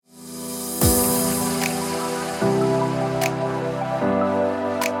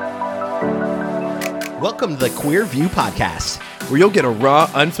Welcome to the Queer View Podcast. where you'll get a raw,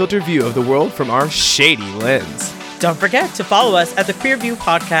 unfiltered view of the world from our shady lens. Don't forget to follow us at the Queer View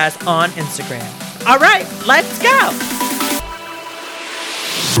Podcast on Instagram. All right, let's go.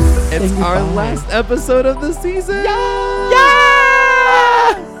 It's our last episode of the season. Yeah!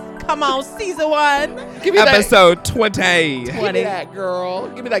 Come on, season 1. Give me Episode 20. Give me that, girl.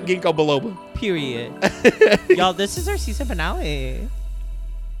 Give me that ginkgo biloba. Period. Y'all, this is our season finale.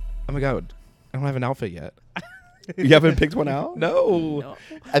 Oh my God. I don't have an outfit yet. You haven't picked one out? No.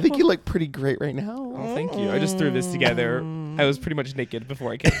 I think you look pretty great right now. Oh, thank you. I just threw this together. I was pretty much naked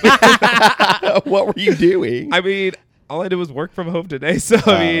before I came. What were you doing? I mean, all I did was work from home today. So,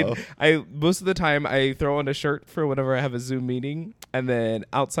 I most of the time I throw on a shirt for whenever I have a Zoom meeting. And then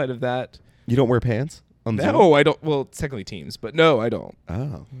outside of that. You don't wear pants? On Zoom? No, I don't. Well, technically Teams, but no, I don't.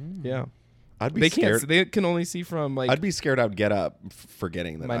 Oh. Yeah. I'd be They scared. can't. They can only see from like I'd be scared I'd get up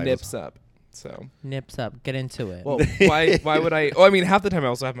forgetting that my I nips was... up. So Nips up. Get into it. well, why would I? Oh, I mean, half the time I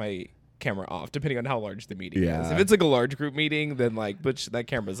also have my camera off, depending on how large the meeting Yeah. is. If it's like a large group meeting, then like, but that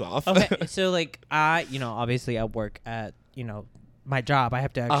camera's off. Okay, so like obviously I work at, my job. I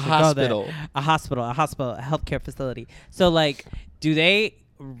have to actually hospital. go there. A hospital, a healthcare facility. So like, do they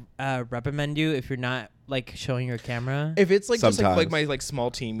reprimand you if you're not like showing your camera? If it's like just like Sometimes. my like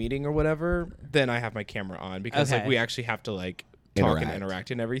small team meeting or whatever, then I have my camera on because like Okay. we actually have to like talk and Interact.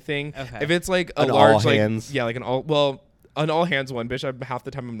 interact and everything. Okay. If it's like a An large all like hands. yeah, like an all hands one, bitch. Half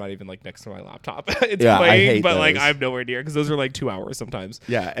the time I'm not even like next to my laptop. It's Yeah, I playing, hate but like those. I'm nowhere near because those are like 2 hours sometimes.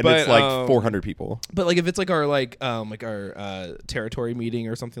 Yeah, and But, it's like 400 people. But like if it's like our territory meeting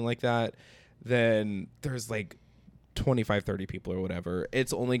or something like that, then there's like 25, 30 people or whatever.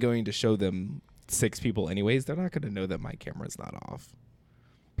 It's only going to show them 6 people anyways. They're not going to know that my camera's not off.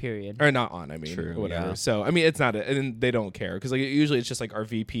 Period. Or not on, I mean, True, or whatever. yeah. So, I mean, it's not, and they don't care because like usually it's just like our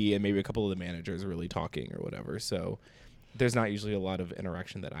VP and maybe a couple of the managers are really talking or whatever. So there's not usually a lot of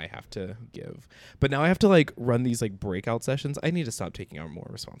interaction that I have to give. But now I have to like run these like breakout sessions. I need to stop taking on more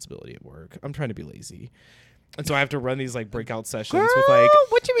responsibility at work. I'm trying to be lazy. And so I have to run these like breakout sessions Girl, with like.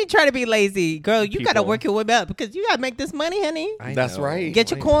 what you mean trying to be lazy? Girl, you got to people. work your way up because you got to make this money, honey. I That's know. right. Get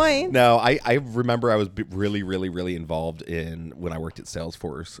your I coin. No, I remember I was really, really, really involved in when I worked at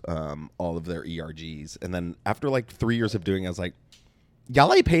Salesforce, all of their ERGs. And then after like 3 years of doing it, I was like,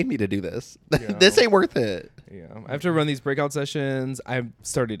 y'all ain't paid me to do this. This ain't worth it. Yeah, I have to run these breakout sessions. I've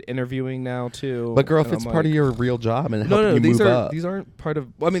started interviewing now too. But girl, if and it's I'm part of like, your real job and helping no, you these move are up. these aren't part of.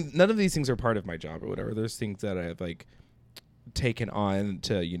 Well, I mean, none of these things are part of my job or whatever. There's things that I've like taken on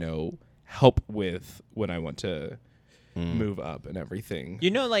to help with when I want to move up and everything.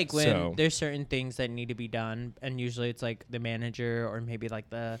 Like when So- there's certain things that need to be done, and usually it's like the manager or maybe like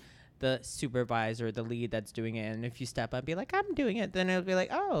the supervisor, the lead that's doing it. And if you step up and be like, I'm doing it, then it'll be like,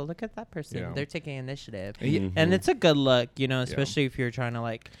 oh, look at that person. Yeah. They're taking initiative. Yeah. And it's a good look, especially if you're trying to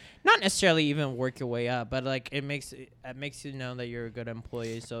like, not necessarily even work your way up, but like it makes you know that you're a good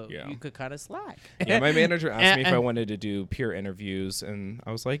employee. So Yeah. you could kind of slack. Yeah, my manager asked me if I And- wanted to do peer interviews, and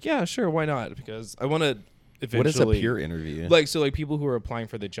I was like, yeah, sure, why not? Because I want to eventually. What is a peer interview? Like people who are applying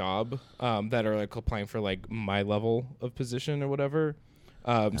for the job, that are like applying for like my level of position or whatever.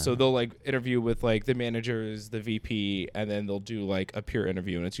 So they'll like interview with like the managers, the VP, and then they'll do like a peer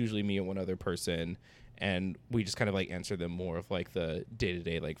interview, and it's usually me and one other person, and we just kind of like answer them more of like the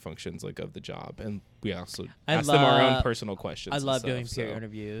day-to-day like functions like of the job, and we also ask them our own personal questions. I and love stuff, doing peer so.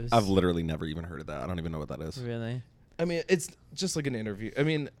 interviews. I've literally never even heard of that. I don't even know what that is. Really? I mean, it's just like an interview. I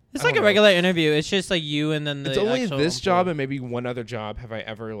mean, It's I like a don't know. regular interview. It's just like you and then the It's only actual this job employee. and maybe one other job have I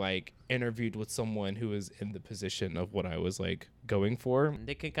ever like interviewed with someone who was in the position of what I was like going for.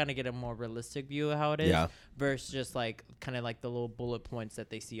 They can kind of get a more realistic view of how it is Yeah. versus just like kind of like the little bullet points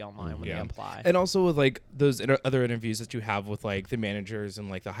that they see online when they apply. And also with like those other interviews that you have with like the managers and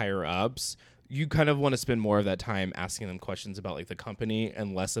like the higher ups, you kind of want to spend more of that time asking them questions about like the company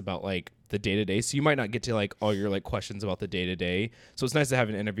and less about like the day to day. So you might not get to like all your like questions about the day to day. So it's nice to have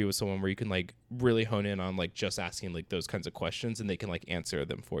an interview with someone where you can like really hone in on like just asking like those kinds of questions and they can like answer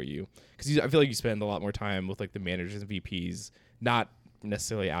them for you. Because I feel like you spend a lot more time with like the managers and VPs, not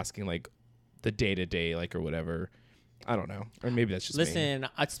necessarily asking like the day to day like or whatever. I don't know, or maybe that's just me. Listen,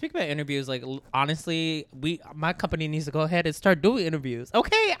 I speak about interviews. Like honestly, my company needs to go ahead and start doing interviews.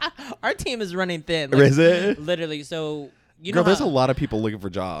 Okay, our team is running thin. Like, Is it? literally? So you Girl, know, there's a lot of people looking for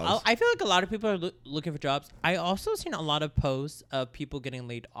jobs. I feel like a lot of people are looking for jobs. I also seen a lot of posts of people getting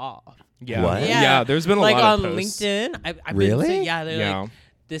laid off. Yeah, What? yeah. There's been a like lot on of posts. LinkedIn. I've Really? been seeing, yeah, they're Yeah. like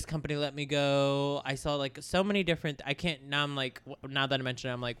this company let me go. I saw like so many different. I can't now. I'm like now that I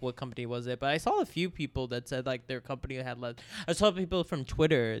mentioned it, I'm like, what company was it? But I saw a few people that said like their company had left. I saw people from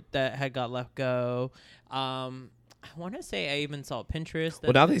Twitter that had got let go. I want to say I even saw Pinterest.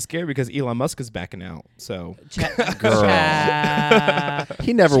 Well, now they scared because Elon Musk is backing out. So Girl.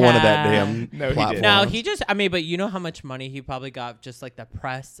 He never wanted that damn No, he platform. didn't. No, he just, I mean, but you know how much money he probably got just like the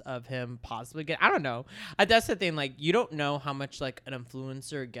press of him possibly get. I don't know. That's the thing. Like, you don't know how much like an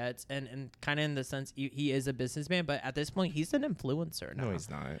influencer gets. And kind of in the sense he is a businessman, but at this point, he's an influencer now. no,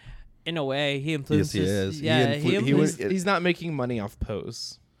 he's not. In a way, he influences. Yes, he is. Yeah, He was- He's not making money off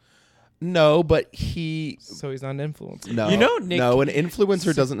posts, No, but he. so he's not an influencer. No, You know, Nick- no, an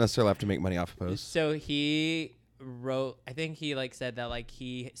influencer doesn't necessarily have to make money off posts. So he wrote, I think he like said that like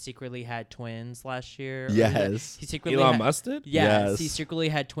he secretly had twins last year. or Yes. he secretly Elon had, Musk did? Yes, he Yes. secretly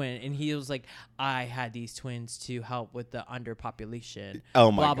had twin, and he was like, I had these twins to help with the underpopulation.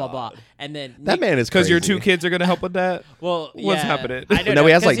 Oh my blah blah God. blah. And then That man is Because crazy. your 2 kids are going to help with that? Well, What's yeah, happening? I don't No, know,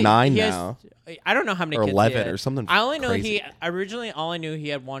 he has 'cause like 9 has- now. I don't know how many Or kids 11 he had. or something I only know crazy. all I knew he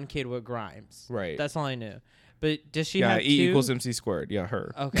had one kid with Grimes. Right. That's all I knew. But does she Yeah, have E two? equals MC squared. Yeah,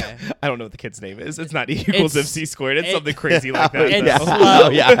 her. Okay. I don't know what the kid's name is. It's not E equals It's- MC squared. It's it- something crazy like that. It's yeah. though. slow. Oh,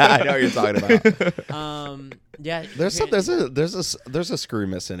 yeah, I know what you're talking about. Yeah. There's a screw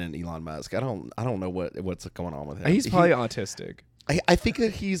missing in Elon Musk. I don't know what's going on with him. He's probably autistic. I think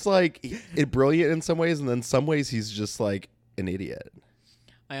that he's like brilliant in some ways, and then some ways he's just like an idiot.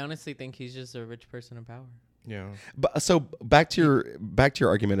 I honestly think he's just a rich person in power. Yeah. But so back to your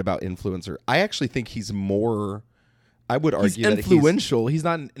argument about influencer. I actually think he's more. I would He's argue that influential. He's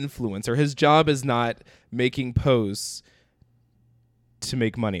not an influencer. His job is not making posts to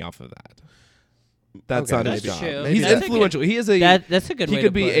make money off of that. That's Okay. not his That's job. true. He's That's a good- influential. He is a That's a good way he to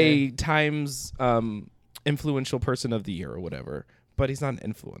could be put a it. Times influential person of the year or whatever, but he's not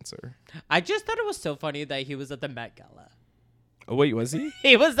an influencer. I just thought it was so funny that he was at the Met Gala. Oh wait, was he?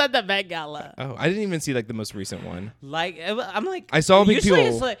 He was at the Met Gala. Oh, I didn't even see like the most recent one. Like I'm like I saw big usually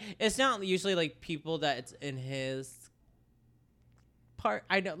people- it's like it's not usually like people that it's in his part.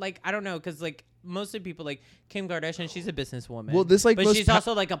 I don't know because like most of the people like Kim Kardashian, she's a businesswoman. Well, this, like, but most she's pa-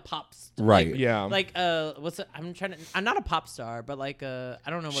 also like a pop star. Right. Like, Yeah. Like what's it? I'm not a pop star, but like I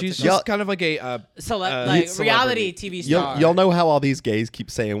don't know what's She's it called. just kind of like a Like hit reality celebrity. TV star. Y'all know how all these gays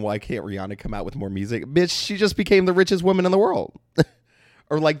keep saying, "Why can't Rihanna come out with more music?" Bitch, she just became the richest woman in the world,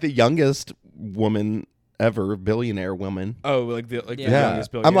 or like the youngest woman ever, billionaire woman. Oh, like the Yeah. the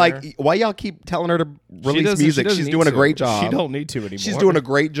youngest I'm billionaire. like, why y'all keep telling her to She release doesn't- music? doesn't She's need doing a to. great job. She don't need to anymore. She's doing a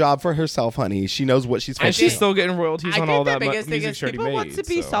great job for herself, honey. She knows what she's. and supposed to she's do. still getting royalties I on think all the that biggest thing music is she already people made. want to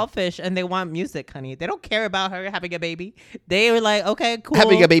be so. selfish and they want music, honey. They don't care about her having a baby. They were like, okay, cool.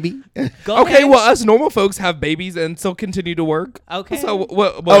 having a baby. Go Okay, ahead. well, us normal folks have babies and still continue to work. Okay. So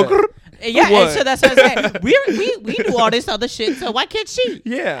what? Oh, Yeah, and What? so that's what I'm saying. We do all this other shit, so why can't she?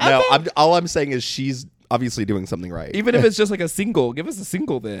 Yeah. No, all I'm saying is she's obviously doing something right. Even if it's just like a single, give us a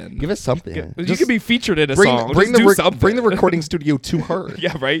single then. Give us something. You Just could be featured in a bring song. bring Just do the something. bring the recording studio to her.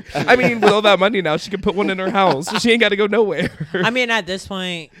 Yeah, right. I mean, with all that money now, she can put one in her house. So she ain't got to go nowhere. I mean, at this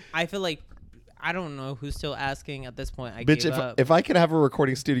point, I feel like I don't know who's still asking. At this point, I Bitch, gave up. if I could have a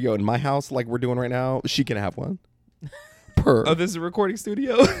recording studio in my house like we're doing right now, she can have one. Per. Oh, this is a recording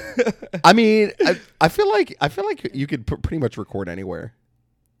studio. I mean, I feel like you could pretty much record anywhere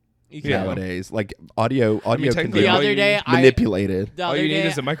You Yeah. can. nowadays. Like audio can technically be The all other you- day, manipulated. the all other you need day,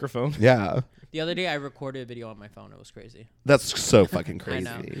 is a microphone. Yeah, the other day, I recorded a video on my phone. It was crazy. that's so fucking I crazy.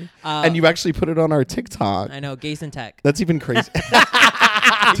 know. And you actually put it on our TikTok. I know, gays in tech. That's even crazy.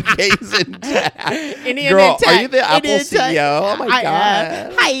 Gays in tech. Indian Girl, in tech. are you the Apple Indian tech. CEO? Oh my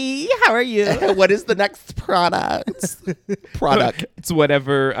God. Hi, how are you? What is the next product? It's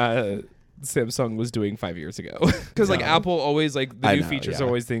whatever Samsung was doing 5 years ago. Because like No. Apple always like the I new know, features yeah. are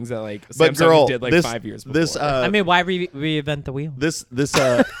always things that like But Samsung girl, did like this 5 years before. this I mean, why reinvent the wheel? this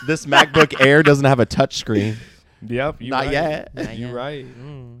MacBook Air doesn't have a touch screen. yep, you're Not right. yet. Not You're yet. right.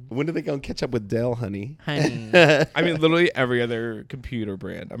 When are they gonna catch up with Dell, honey? Honey. I mean, literally every other computer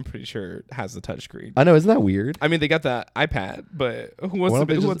brand, I'm pretty sure has the touchscreen. I know, isn't that weird? I mean, they got the iPad, but who Why wants don't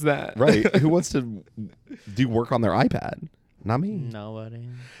they who just- wants that? Right. Who wants to do work on their iPad? Not me. Nobody.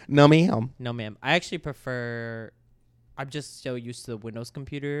 No, ma'am. No, ma'am. I actually prefer. I'm just so used to the Windows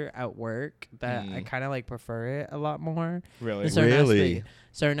computer at work that I kind of like prefer it a lot more. Really? in certain Really?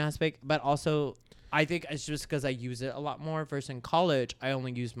 certain aspect, but also I think it's just because I use it a lot more. Versus in college, I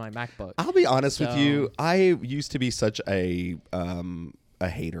only use my MacBook. I'll be honest with So- you. I used to be such a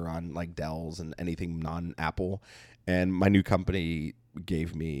hater on like Dells and anything non-Apple, and my new company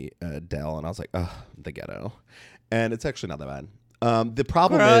gave me a Dell, and I was like, oh, the ghetto. And it's actually not that bad. The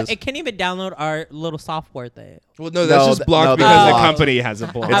problem Girl, is it can't even download our little software thing. Well, no, that's No, just blocked no, because that's the blocked. company has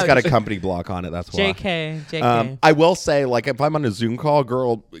it blocked. it's got a company block on it. That's why. JK. I will say, like, if I'm on a Zoom call,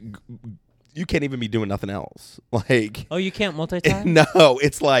 girl, you can't even be doing nothing else. Like, Oh, you can't multitask? no,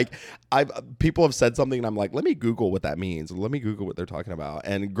 it's like people have said something, and I'm like, let me Google what that means. Let me Google what they're talking about.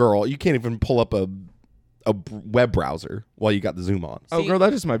 And girl, you can't even pull up a web browser while you got the Zoom on. Oh, See- girl,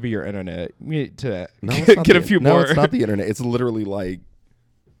 that just might be your internet. You need to No, it's get not a few no, more. it's not the internet. It's literally like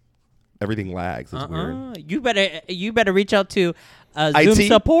everything lags. It's weird. You better reach out to Zoom IT?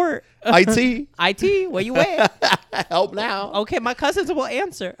 support. IT, IT, where you at? help now. Okay, my cousins will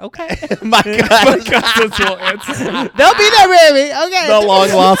answer. Okay. My God, Cousins will answer. They'll be there, baby. Okay. the long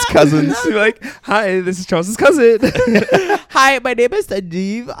lost cousins. Be like, hi, this is Charles's cousin. Hi, my name is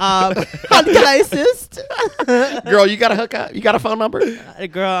Sanjeev. How can I assist? Girl, you got to hook up. You got a phone number?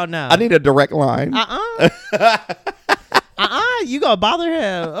 Girl, no. I need a direct line. You gonna bother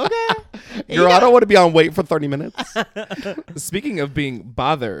him? Okay. Girl, I don't want to be on wait for 30 minutes. Speaking of being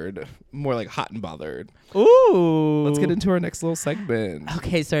bothered, more like hot and bothered. Ooh. Let's get into our next little segment.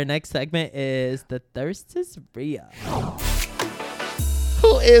 Okay, so our next segment is the Thirst is Real.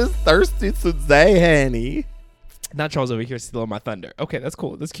 Who is thirsty today, honey? Not Charles over here stealing my thunder. Okay, that's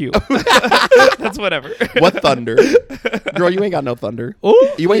cool. That's cute. That's whatever. What thunder? Girl, you ain't got no thunder.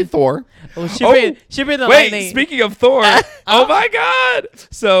 Ooh. You ain't Thor. Oh, she Oh, bring the Wait, lightning. speaking of Thor, oh my God!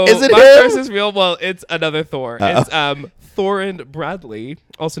 So Is it my him? thirst is real. Well, it's another Thor. It's Thorin Bradley,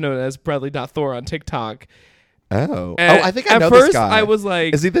 also known as Bradley.Thor on TikTok. Oh. And I think I know at first this guy. I was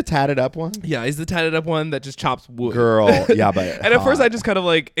like, Is he the tatted up one? yeah, he's the tatted up one that just chops wood. Girl, yeah, but And at first hot. I just kind of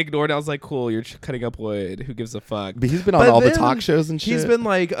like ignored it. I was like, cool, you're cutting up wood. Who gives a fuck? But he's been on But all the then talk shows and shit. He's been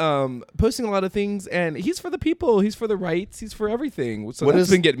like posting a lot of things, and he's for the people. He's for the rights. He's for everything. So What that's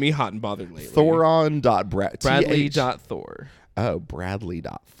is been getting me hot and bothered lately. Thoron.Bradley. Thor. Oh,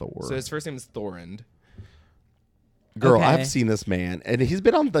 Bradley.Thor. So his first name is Thorand. Girl, Okay. I've seen this man, and he's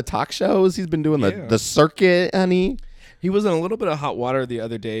been on the talk shows. He's been doing Yeah. the circuit, honey. He was in a little bit of hot water the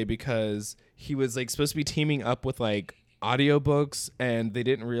other day because he was like supposed to be teaming up with like audiobooks, and they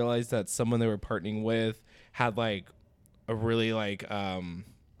didn't realize that someone they were partnering with had like a really like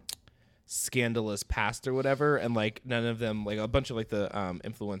scandalous past or whatever, and like none of them, like a bunch of like the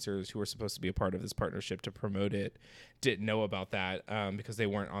influencers who were supposed to be a part of this partnership to promote it didn't know about that because they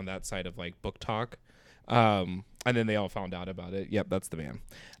weren't on that side of like book talk. And then they all found out about it. Yep, that's the man.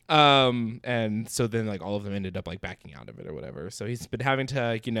 And so then like all of them ended up like backing out of it or whatever. So he's been having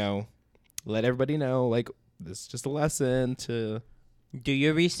to, you know, let everybody know like this is just a lesson to Do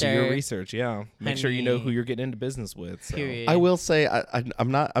your do research. your research. Yeah, make sure you know who Honey. you're getting into business with. So. Period. I will say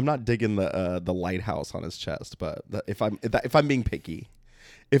I'm not digging the lighthouse on his chest, but if I'm being picky,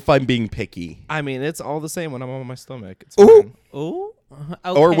 I mean, it's all the same when I'm on my stomach. It's Ooh. fine. Ooh.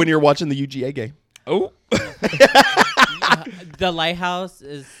 or Okay. when you're watching the UGA game. Oh, The lighthouse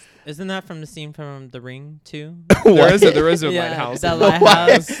isn't that from the scene from The Ring too? there is a Yeah, lighthouse. the in there.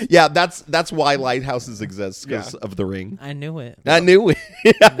 lighthouse. Yeah, that's why lighthouses exist because of the ring. I knew it. I knew it.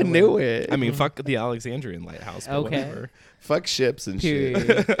 I knew it. I mean, fuck the Alexandrian lighthouse. But Okay. whatever. Fuck ships and Period.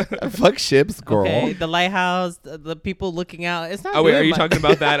 shit. Fuck ships, girl. Okay, the lighthouse, the people looking out. It's not. Oh wait, doing are you much. talking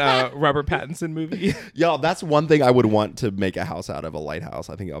about that Robert Pattinson movie? Yo, that's one thing I would want to make a house out of, a lighthouse.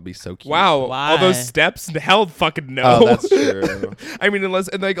 I think that would be so cute. Wow, Why? all those steps? Hell, fucking no. Oh, that's true. I mean, unless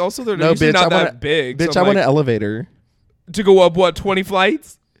and like also they're No, usually bitch, not I that want big. Bitch, so I I'm want an like, elevator. to go up what 20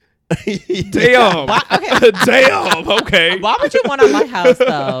 flights? Yeah. Damn. Why- okay. Damn. Okay. Why would you want a lighthouse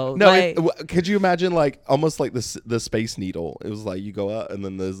though? No, Like, could you imagine like almost like the Space Needle? It was like you go up and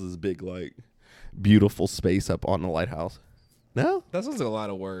then there's this big like beautiful space up on the lighthouse. No, That sounds like a lot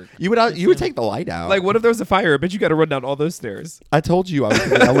of work. you would take the light out. Like, what if there was a fire? I bet you got to run down all those stairs. I told you, I was in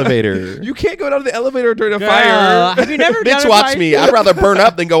the elevator. You can't go down the elevator during a girl, fire. have you never done Bitch, a watch fire me. shoot? I'd rather burn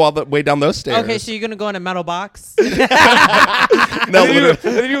up than go all the way down those stairs. Okay, so you're gonna go in a metal box. no, and then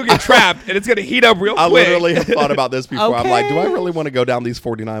literally, you'll get trapped, and it's gonna heat up real I quick. literally have thought about this before. I'm like, do I Okay. really want to go down these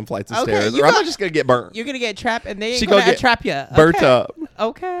 49 flights of Okay, stairs, you or am I got- just gonna get burnt? You're gonna get trapped, and they ain't She gonna gonna get trap you. Burnt okay. up.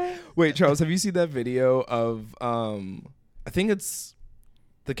 Okay. Wait, Charles, have you seen that video of I think it's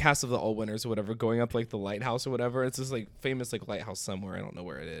the cast of the All Winners or whatever going up like the lighthouse or whatever? It's this like famous like lighthouse somewhere. I don't know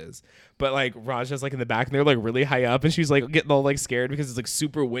where it is, but like Raja's like in the back and they're like really high up, and she's like getting all like scared because it's like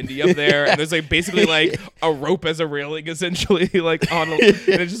super windy up there, and there's like basically like a rope as a railing essentially like on, and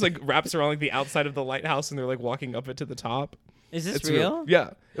it just like wraps around like the outside of the lighthouse, and they're like walking up it to the top. Is this It's real?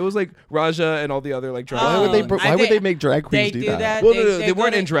 Yeah. It was like Raja and all the other like drag. Why would they? Oh, Why would they make drag queens do that? Well, They they go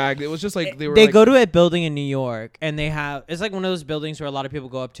weren't to- in drag. It was just like they were. They like, go to a building in New York, and they have. It's like one of those buildings where a lot of people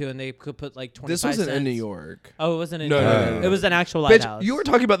go up to, and they could put like 25 This wasn't cents. in New York. Oh, it wasn't in No, New no, York. no, no, no. It was an actual Bitch, lighthouse. you were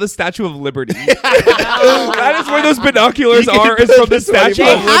talking about the Statue of Liberty. That is where those binoculars You can are. Is put from the this on Statue They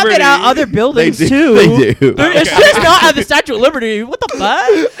your of have Liberty. it at other buildings do. too. They do. It's just not at the Statue of Liberty. What the fuck?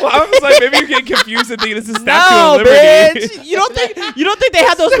 Well, I was like, maybe you're getting confused and thinking it's the Statue No, of Liberty. bitch. You don't think they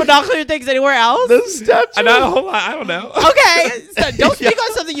have those binocular things anywhere else? The statue. I don't know. Okay, so don't speak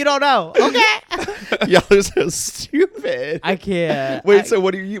on something you don't know. Okay. Y'all are so stupid. I can't. Wait, so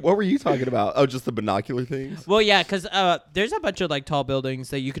what were you talking about? Oh, just the binocular things? Well, yeah, because there's a bunch of like tall buildings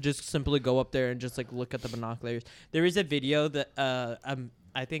that you could just simply go up there and just like look at the binoculars. There is a video that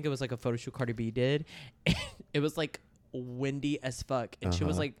I think it was like a photo shoot Cardi B did. It was like windy as fuck, and she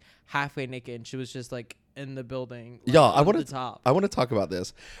was like halfway naked, and she was just like in the building. Like, Yeah, I on want the to. top. I want to talk about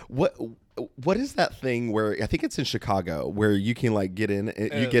this. What is that thing where I think it's in Chicago where you can like get in,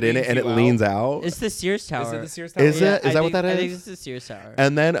 you get in it leans and it you out. leans out. It's the Sears Tower. Is it the Sears Tower? Is it? Is I that what think- that I think is? it's the Sears Tower.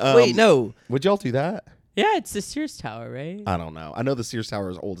 And then Wait, no. Would y'all do that? Yeah, it's the Sears Tower, right? I don't know. I know the Sears Tower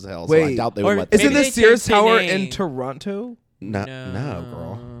is old as hell, so I Wait, doubt they or would let maybe Isn't that. the they Sears changed their Tower name. in Toronto? No,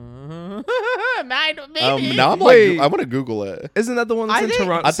 girl. Maybe. Now I'm Wait. like, I want to Google it. Isn't that the one that's I in think-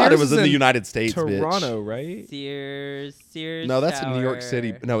 Toronto? I thought it Sears was is in the United States, Toronto, bitch. right? Sears. No, that's Tower. in New York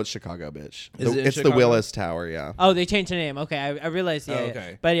City. No, it's Chicago, bitch. Is it in It's the Chicago? Willis Tower, yeah. Oh, they changed the name. Okay, I realized. Yeah, Oh, yeah.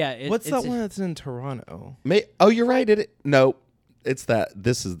 okay. But yeah, What's it's that one that's in Toronto? Oh, you're right. No, it's that.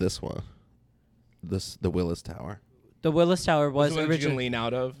 This is this one. The Willis Tower. The Willis Tower was The one that you can originally. lean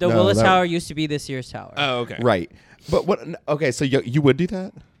out of? The No, Willis that- Tower used to be the Sears Tower. Oh, okay. Right. But what? Okay, so you would do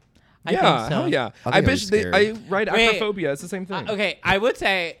that? I Yeah, think so. hell yeah. I I think I'd be bitch. scared. I ride Wait. acrophobia. It's the same thing. Okay, I would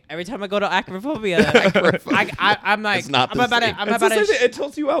say every time I go to acrophobia, I'm like, It's not I'm the about same. to, I'm It's about the same to. thing. It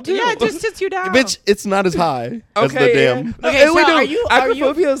tilts you out too. Yeah, it just sits you down. Bitch, it's not as high as the Okay. damn. No, Okay, wait, so no, are you-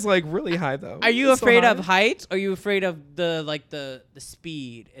 acrophobia is like really high though. Are you It's so afraid high. of heights? Or are you afraid of the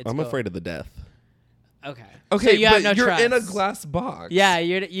speed? I'm afraid of the death. Okay. Okay, so you but have no you're trust. in a glass box. Yeah,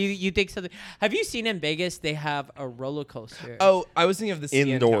 you think something. Have you seen in Vegas? They have a roller coaster. Oh, I was thinking of the CN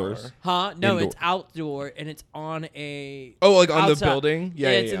Indoors. Tower. Huh? No, Indoor. it's outdoor and it's on a. Oh, like on outside. the building? Yeah,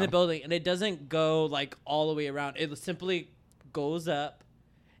 it's yeah. in the building and it doesn't go like all the way around. It simply goes up,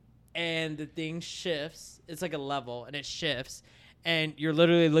 and the thing shifts. It's like a level, and it shifts, and you're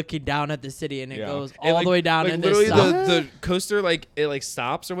literally looking down at the city, and it goes all like, the way down. Like and literally, this the coaster like it like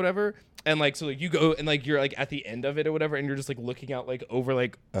stops or whatever, and like so like you go and like you're like at the end of it or whatever, and you're just like looking out like over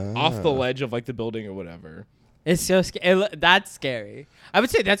like off the ledge of like the building or whatever. It's so scary. That's scary. I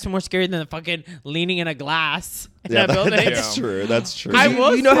would say that's more scary than the fucking leaning in a glass in Yeah, a building. that's true. That's true. I You,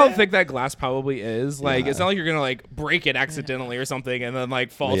 will you know how say- thick that glass probably is. Like it's Yeah. not like you're gonna like break it accidentally or something and then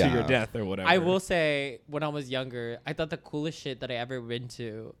like fall to your Yeah. death or whatever. I will say, when I was younger, I thought the coolest shit that I ever been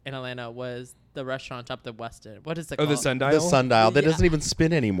to in Atlanta was the restaurant up the Westin. What is it Oh, called? the sundial. the sundial that Yeah. doesn't even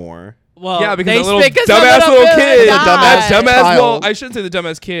spin anymore. Well, Yeah, because they the little spit 'cause the dumbass little kid kid, died. that dumbass. Well, child. I shouldn't say the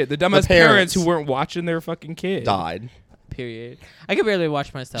dumbass kid. The dumbass parents parents. who weren't watching their fucking kid. Died. Period. I could barely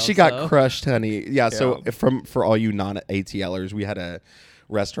watch myself. She got so. crushed, honey. Yeah. So Yeah. for all you non-ATLers, we had a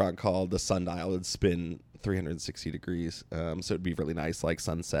restaurant called the Sundial. It'd spin 360 degrees. So it'd be really nice, like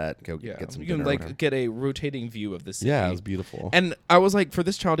sunset. Go Yeah, get some you dinner. can or like whatever. get a rotating view of the city. Yeah, it was beautiful. And I was like, for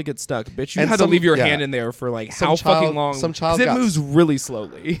this child to get stuck, bitch, you And had to some- leave your yeah. hand in there for like Some how child- fucking long? some 'Cause child it got moves really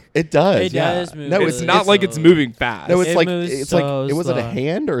slowly. It does. It yeah. does move No, really It's it's not like it's slowly. moving fast. No, it's It like moves it's so like it was it a slow.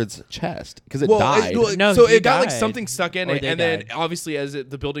 hand or its chest because it well, died. No, so he it got like died. something stuck in Or it, they and then died. obviously as the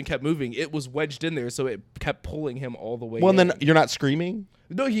building kept moving, it was wedged in there, so it kept pulling him all the way. well, in. then you're not screaming.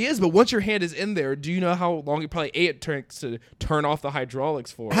 No, he is, but once your hand is in there, do you know how long it probably it takes to turn off the hydraulics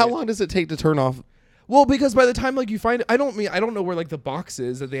for? How it? long does it take to turn off? Well, because by the time like you find it, I don't know where like the box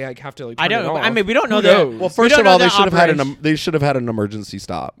is that they like have to like. I turn don't it know. off. I mean, we don't know Who that. knows? Well, We first don't of all, know they the should have had operation. they should have had an emergency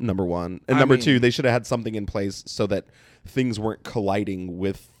stop. Number one, and I number mean- two, they should have had something in place so that things weren't colliding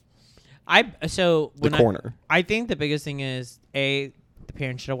with So the when corner. I think the biggest thing is A, the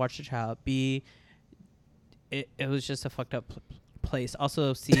parents should have watched the child. B, it was just a fucked up place.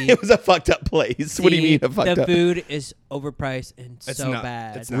 Also, C, It was a fucked up place. What do you C, mean a fucked the up? food is overpriced and It's so not,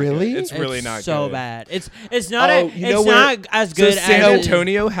 bad. It's not Really? good. It's really It's not so good. bad. It's not Oh, a, you know it's where- not as good So San as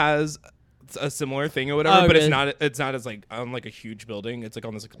Antonio has a similar thing or whatever, Oh, but really? it's not as like on like a huge building. It's like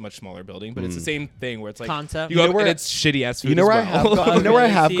on this like, much smaller building, but it's the same thing where it's like Concept. you go You know up where- and it's shitty ass food. You know where I as have well. gone? You know where I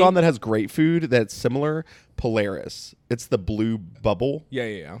Really? have See? gone that has great food that's similar? Polaris. It's the blue bubble.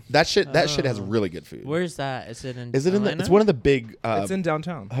 yeah. That shit has really good food. Where's that? Is it in? Is it in the? Atlanta? It's one of the big It's in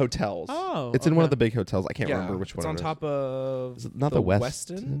downtown. hotels. Oh, it's in one okay. of the big hotels. I can't Yeah, remember which one. It's on it is. top of. Is it not the the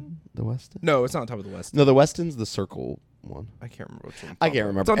Westin? The Westin? No, it's not on top of the Westin. No, the Westin's the circle one. I can't remember which one. I can't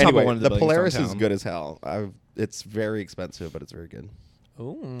remember. It's on top Anyway, of one of the buildings Polaris is downtown. good as hell. It's very expensive, but it's very good.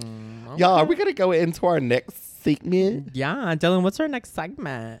 Ooh, Y'all, are okay. we gonna go into our next segment? Yeah, Dylan. What's our next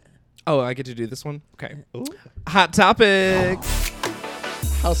segment? Oh, I get to do this one. Okay. Ooh. Hot topics.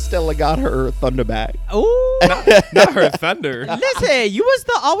 How Stella got her thunder back. Ooh. Not her thunder. Listen, you was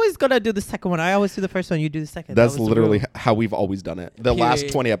always gonna do the second one. I always do the first one. You do the second. That That's was the literally rule. how we've always done it. The last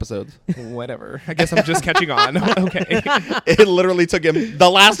Period. 20 episodes. Whatever. I guess I'm just catching on. Okay. It literally took him the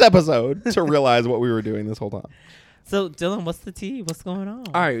last episode to realize what we were doing this whole time. So, Dylan, what's the tea? What's going on?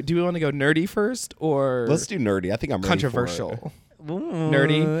 All right. Do we want to go nerdy first or Let's do nerdy. I think I'm ready for it. controversial? Ooh,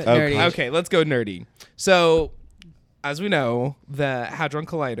 Nerdy? nerdy. Okay, let's go nerdy. So, as we know, the Hadron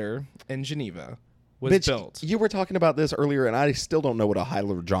Collider in Geneva was Bitch, built. you were talking about this earlier, and I still don't know what a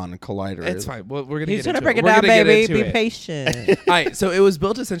Hadron Collider is. It's fine. Well, we're gonna He's get gonna into break it We're down, gonna get baby. into Be it. patient. All right, so it was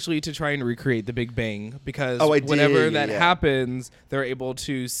built essentially to try and recreate the Big Bang because Oh, I did, whenever yeah, that yeah. happens, they're able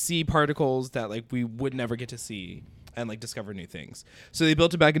to see particles that like we would never get to see and like discover new things. So they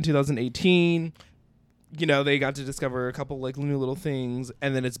built it back in 2018. You know, they got to discover a couple like new little things,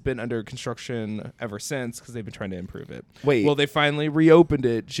 and then it's been under construction ever since because they've been trying to improve it. Wait. Well, they finally reopened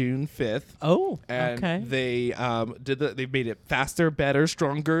it June 5th. Oh, And okay. they they made it faster, better,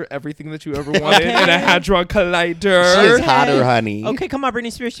 stronger, everything that you ever wanted in a Hadron Collider. She is Okay. hotter, honey. Okay, come on, Britney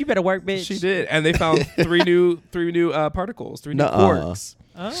Spears. You better work, bitch. She did, and they found three new particles, three new Nuh-uh. quarks.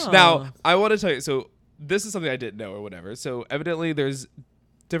 Oh. Now, I want to tell you. So this is something I didn't know or whatever. So evidently, there's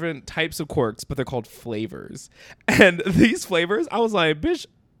different types of quarks, but they're called flavors. And these flavors, I was like, bitch,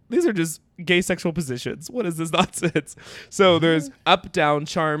 these are just gay sexual positions. What is this nonsense? So there's up, down,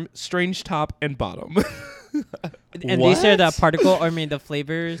 charm, strange top, and bottom. and these are the What? particle, or I mean the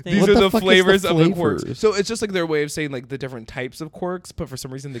flavors. Thing? These What are the the fuck is the flavors of the quarks. flavors? So it's just like their way of saying like the different types of quarks, but for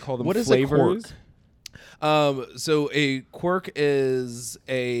some reason they call them What is a flavors. quark? So a quark is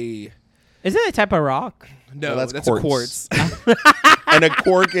a Is it a type of rock? no, that's that's quartz. a quartz. And a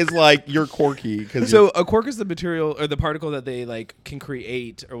quark is like you're quirky because So a quark is the material or the particle that they like can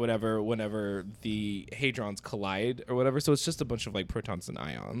create or whatever whenever the hadrons collide or whatever. So it's just a bunch of like protons and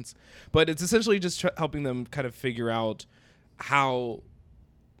ions, but it's essentially just helping them kind of figure out how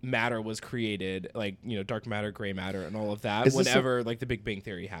matter was created, like dark matter, gray matter, and all of that. Is this Whenever like the Big Bang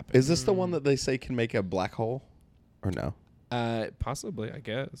Theory happened. Is this the one that they say can make a black hole, or no? Possibly, I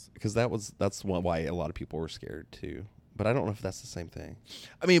guess. Because that's why a lot of people were scared too. But I don't know if that's the same thing.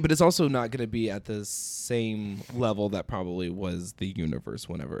 I mean, but it's also not going to be at the same level that probably was the universe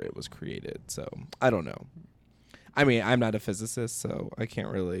whenever it was created. So I don't know. I mean, I'm not a physicist, so I can't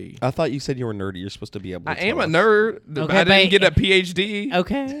really. I thought you said you were nerdy. You're supposed to be able to I am tell a us. nerd. Okay, I didn't but- get a PhD.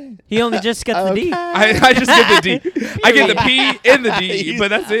 Okay. He only just got the D. I just get the D. I get the P in the D, but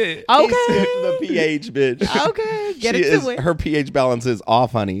that's it. Okay. He skipped the pH, bitch. Okay. Get She into is, it. her pH balance is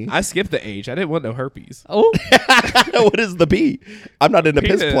off, honey. I skipped the H. I didn't want no herpes. Oh, What is the P? I'm not into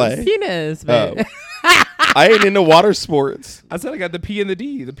piss Penis. play. penis, Oh. man. I ain't into water sports. I said I got the P and the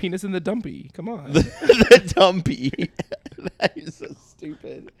D, the penis and the dumpy. Come on. The dumb P. That is so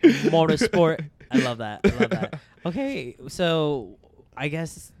stupid. Motorsport. I love that. I love that. Okay, so I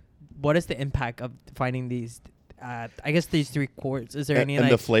guess what is the impact of finding these? I guess these three quartz. Is there any And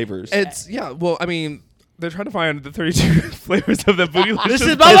like? the flavors. It's well, I mean, they're trying to find the 32 flavors of the bootylicious. this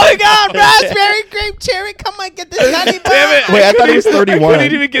is oh my god, raspberry, grape, cherry. Come on, get this honey bun. Damn it! Wait, I thought it was I 31.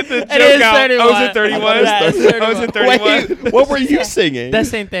 couldn't even get the joke It is out. 31. I was at 31. Yeah, it's 31. I was at 31. Wait, what were you singing? The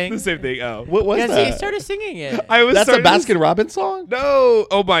same thing. The same thing. Oh, What was Because that? he started singing it. I was. That's a starting to- Baskin Robbins song? No!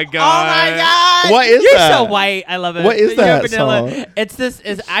 Oh my Oh god! my god! What is You're that? so white. I love it. What is You're that vanilla. song? It's this.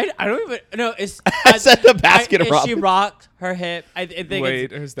 Is I don't even know. It's I said the Baskin She Robbins. rocked her hip. I think Wait,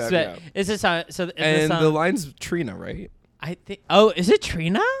 it's. who's that? So, Yeah. It's a song. So in And the the song, line's Trina, right? I think. Oh, is it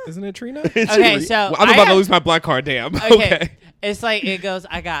Trina? Isn't it Trina? It's Okay, re- so Well, I'm about I to have- lose my black card. Damn. Okay. Okay. It's like it goes.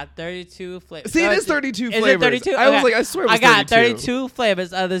 I got 32 flavors. See, it is 32 Is flavors. it 32? I was Okay. like, I swear it was I got 32. 32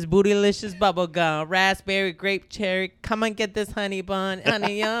 flavors of this bootylicious bubble gum, raspberry, grape, cherry. Come on, get this honey bun,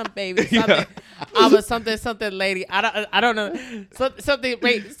 honey yum, baby. Something, something, lady. I don't know.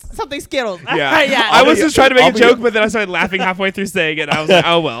 Something Skittles. Yeah. yeah. I was just trying to make I'll a be- joke, but then I started laughing halfway through saying it. I was like,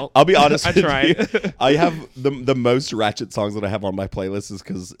 oh well. I'll be honest I with tried. you. I have the most ratchet concert songs that I have on my playlist is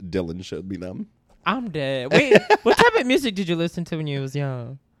because Dylan showed me them. I'm dead. Wait, what type of music did you listen to when you was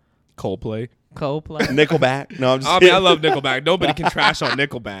young? Coldplay. Coldplay. Nickelback. No, I'm just I mean, I love Nickelback. Nobody can trash on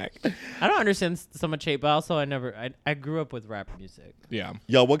Nickelback. I don't understand so much hate, but also I grew up with rap music. Yeah.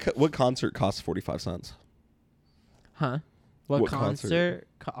 Yo, what concert costs 45 cents? Huh? What concert?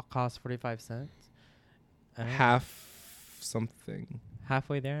 concert costs 45 cents? I don't know. Half something.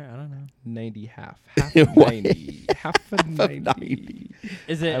 Halfway there? I don't know. 90 half. Half of What? 90. Half of 90.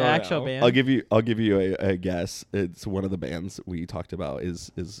 Is it I an don't actual know. band? I'll give you a guess. It's one of the bands we talked about is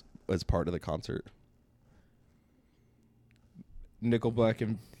as part of the concert. Nickelback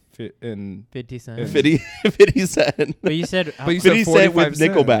and 50 cents. 50 Cent. But you said But you said 50 Cent 45 with cents.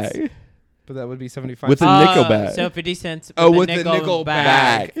 Nickelback. But that would be 75 With the cents. Nickelback. So 50 cents. with the the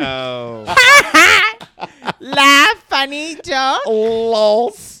Nickelback. Nickelback. Oh. Laugh, funny joke.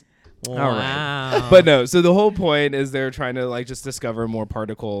 Lols. Wow. But no, so the whole point is they're trying to like just discover more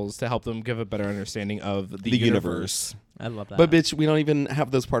particles to help them give a better understanding of the universe. I love that. But bitch, we don't even have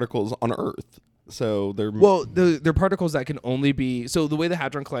those particles on Earth. So they're Well, they're particles that can only be so the way the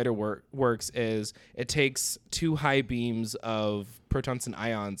Hadron Collider works is it takes two high beams of protons and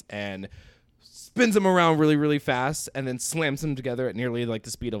ions and spins them around really, really fast and then slams them together at nearly like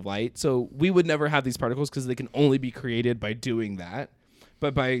the speed of light. So we would never have these particles because they can only be created by doing that.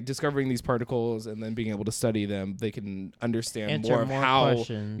 But by discovering these particles and then being able to study them, they can understand Answer more of more how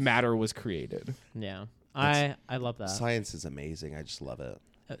questions. matter was created. yeah. I love that. science is amazing. I just love it.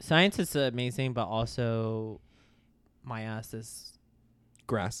 Science is amazing, but also my ass is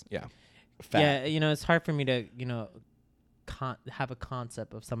Grass, yeah. yeah. It's hard for me to have a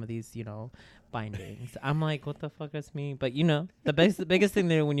concept of some of these bindings. I'm like, what the fuck is me? But the biggest thing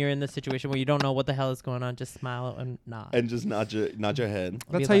there when you're in this situation where you don't know what the hell is going on, just smile and nod. And just nod your head.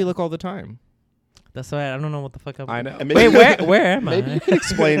 That's Be how you like- look all the time. That's why I don't know what the fuck I'm. I know. And Wait, where am I? Maybe you can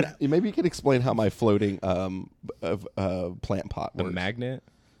explain. Maybe you can explain how my floating plant pot The works. magnet?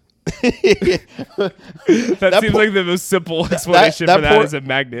 that That seems like the most simple explanation that for that poor- is a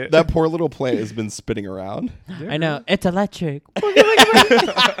magnet. That poor little plant has been spinning around. I know it's electric.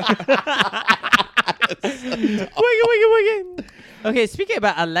 Wiggy, wiggy, wiggy. Okay, speaking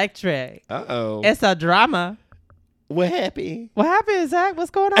about electric, Uh-oh. it's a drama. What happened? What happened, Zach? What's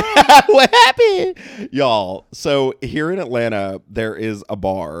going on? What happened? Y'all, so here in Atlanta, there is a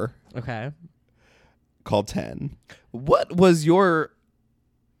bar Okay. called 10. What was your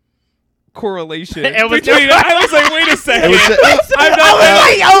correlation? It was between- I was like, wait a second. I'm not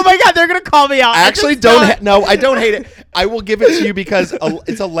Oh my god, they're gonna call me out. I actually don't. No, I don't hate it. I will give it to you because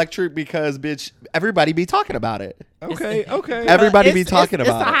it's electric. Because bitch, everybody be talking about it. Okay. Everybody be talking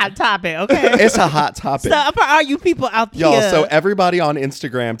about It's a it. hot topic, okay? It's a hot topic. So for all you people out Y'all, here, so everybody on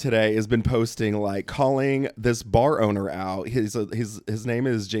Instagram today has been posting like calling this bar owner out. His name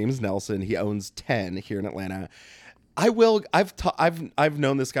is James Nelson. He owns 10 here in Atlanta. I've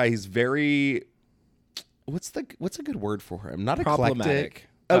known this guy. He's very what's a good word for him? Not Problematic. eclectic.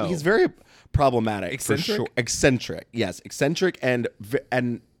 Oh, Oh. he's very problematic. Eccentric? For sure. Eccentric. Yes, eccentric and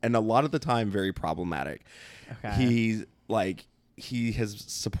a lot of the time very problematic. Okay. He has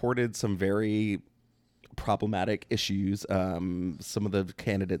supported some very problematic issues. Some of the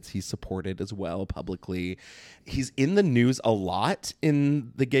candidates he supported as well publicly. He's in the news a lot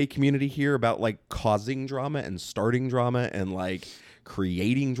in the gay community here about like causing drama and starting drama and like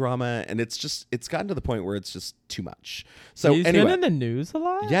creating drama, and it's gotten to the point where it's just too much. So he's anyway, been in the news a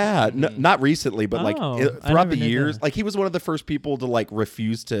lot. yeah, not recently, but like Oh, I throughout never the knew years, that. like he was one of the first people to like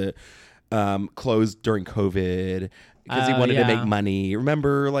refuse to close during COVID because he wanted to yeah. make money.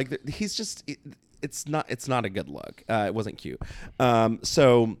 Remember, like he's just it's not a good look. It wasn't cute.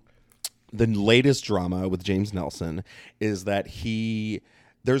 So the latest drama with James Nelson is that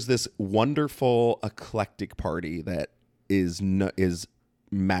there's this wonderful eclectic party that is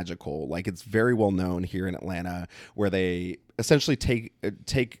magical. Like it's very well known here in Atlanta, where they essentially take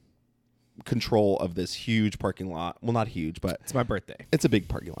control of this huge parking lot. Well, not huge, but It's my birthday. it's a big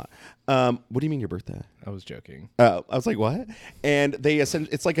parking lot. What do you mean your birthday? I was joking. I was like, what? And they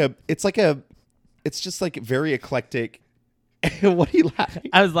essentially, it's just like very eclectic. What are you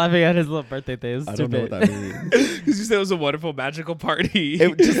laughing? I was laughing at his little birthday thing. It was I don't know what stupid. that means. Because you said it was a wonderful, magical party.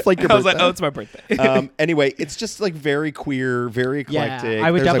 It was just like your I was like, birthday. oh, it's my birthday. Anyway, it's just like very queer, very eclectic.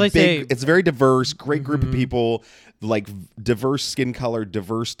 I would There's definitely say- it's very diverse, great group of people, like diverse skin color,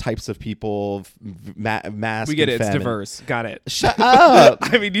 diverse types of people, mask. We get and it. It's feminine. diverse. Got it. Shut up.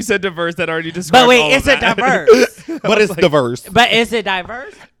 I mean, you said diverse. That already describes But wait, all is of it that. diverse? But it's diverse. But is it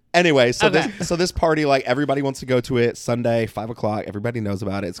diverse? Anyway, so Okay. this party, like everybody wants to go to it Sunday, 5:00. Everybody knows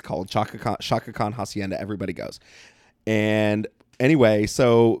about it. It's called Shaka Khan Hacienda. Everybody goes. And anyway,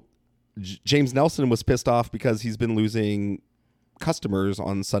 so James Nelson was pissed off because he's been losing customers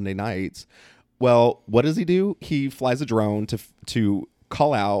on Sunday nights. Well, what does he do? He flies a drone to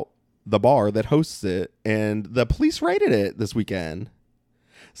call out the bar that hosts it, and the police raided it this weekend.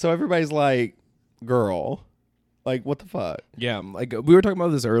 So everybody's like, girl, like, what the fuck? Yeah, like we were talking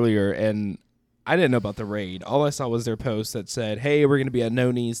about this earlier, and I didn't know about the raid. All I saw was their post that said, hey, we're going to be at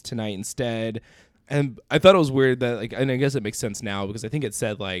Noni's tonight instead. And I thought it was weird that, like, and I guess it makes sense now because I think it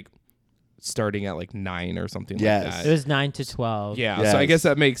said, like, starting at, like, 9 or something Yes. like that. It was 9 to 12. Yeah, so I guess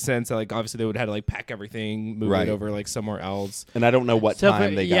that makes sense. That, like, obviously they would have to, like, pack everything, move Right. it over, like, somewhere else. And I don't know what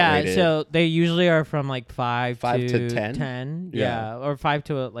time they got raided. So they usually are from like 5 to 10? Yeah, or 5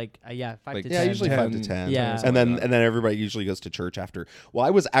 to 5 Like, to 10. Yeah, usually 5 to 10. 10. Yeah. And then everybody usually goes to church after. Well, I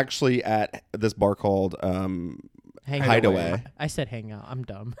was actually at this bar called Hideaway. I said hang out. I'm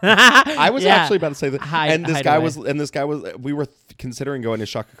dumb. I was actually about to say that. And this guy was we were considering going to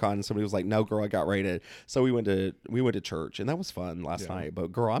Shaka Khan, and somebody was like, "No, girl, I got raided." So we went to church, and that was fun last night.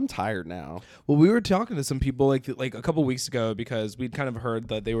 But girl, I'm tired now. Well, we were talking to some people like a couple weeks ago because we'd kind of heard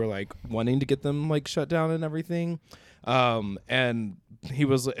that they were like wanting to get them like shut down and everything. And he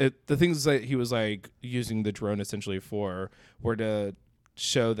was the things that he was like using the drone essentially for were to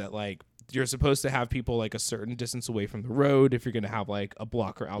show that like you're supposed to have people like a certain distance away from the road if you're going to have like a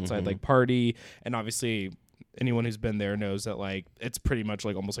block or outside like party. And obviously anyone who's been there knows that like it's pretty much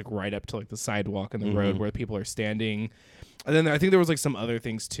like almost like right up to like the sidewalk and the road where people are standing. And then I think there was like some other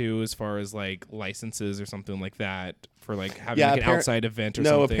things too as far as like licenses or something like that for like having like an outside event or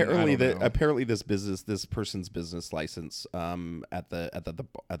something. No, apparently this person's business license at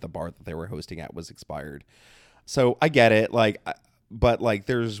the bar that they were hosting at was expired. So I get it, like. But like,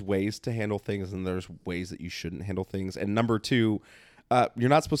 there's ways to handle things, and there's ways that you shouldn't handle things. And number two, you're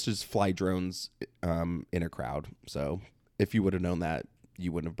not supposed to just fly drones in a crowd. So if you would have known that,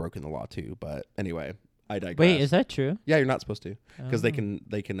 you wouldn't have broken the law too. But anyway, I digress. Wait, is that true? Yeah, you're not supposed to because they can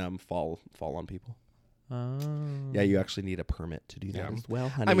fall on people. Oh. Yeah, you actually need a permit to do that as well,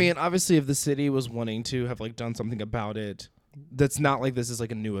 honey. I mean, obviously, if the city was wanting to have like done something about it, that's not like this is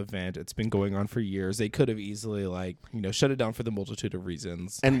like a new event. It's been going on for years. They could have easily like shut it down for the multitude of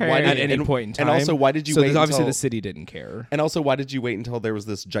reasons. And why at any point in time. And also, why did you so wait? Obviously, the city didn't care. And also, why did you wait until there was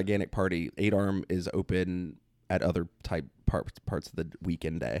this gigantic party? 8 Arm is open at other parts of the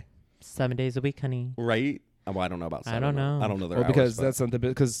weekend day. 7 days a week, honey. Right? Well, I don't know about 7. I don't know. I don't know their Well, because hours, that's not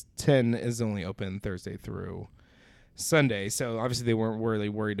because 10 is only open Thursday through Sunday. So obviously they weren't really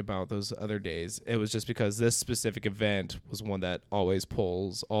worried about those other days. It was just because this specific event was one that always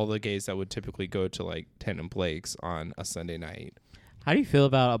pulls all the gays that would typically go to like 10 and Blake's on a Sunday night. How do you feel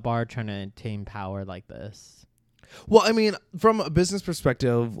about a bar trying to attain power like this? Well, I mean, from a business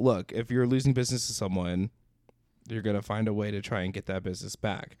perspective, look, if you're losing business to someone, you're going to find a way to try and get that business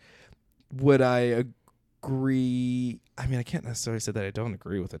back. Would I agree? I mean, I can't necessarily say that I don't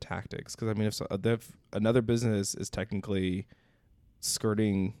agree with the tactics because I mean, if another business is technically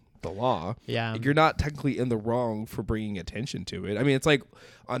skirting the law, you're not technically in the wrong for bringing attention to it. I mean, it's like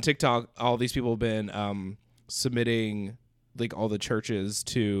on TikTok, all these people have been submitting like all the churches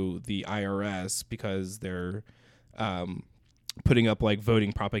to the IRS because they're putting up like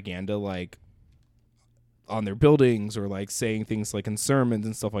voting propaganda like on their buildings or like saying things like in sermons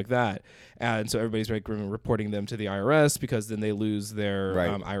and stuff like that. And so everybody's like reporting them to the IRS because then they lose their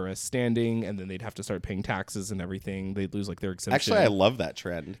IRS standing and then they'd have to start paying taxes and everything. They'd lose like their exemption. Actually, I love that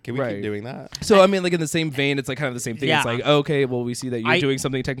trend. Can we keep doing that? So, I mean, like in the same vein, it's like kind of the same thing. It's like, okay, well, we see that you're doing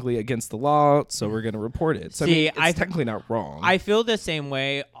something technically against the law, so we're going to report it. So, See, I mean, it's technically not wrong. I feel the same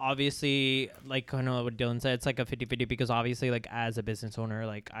way. Obviously, like kind of what Dylan said, it's like a 50-50 because obviously, like as a business owner,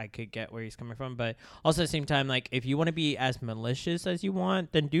 like I could get where he's coming from. But also at the same time, like if you want to be as malicious as you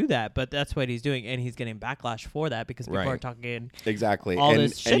want, then do that. But that's what he's doing. And he's getting backlash for that because people are talking exactly all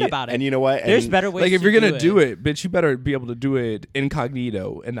this shit about it. And you know what? There's better ways like if to you're going to do it, bitch, you better be able to do it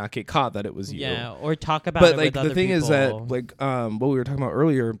incognito and not get caught that it was you. Yeah, or talk about but it like with other the thing people. is that like what we were talking about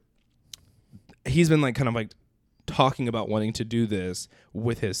earlier, he's been like kind of like talking about wanting to do this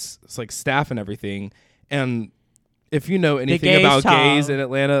with his like staff and everything. And if you know anything about gays in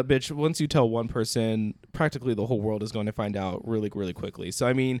Atlanta, bitch, once you tell one person, practically the whole world is going to find out really, really quickly. So,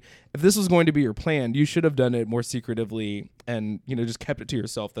 I mean, if this was going to be your plan, you should have done it more secretively and, just kept it to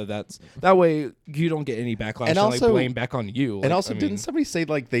yourself. That way you don't get any backlash and also, like, blame back on you. And also, didn't somebody say,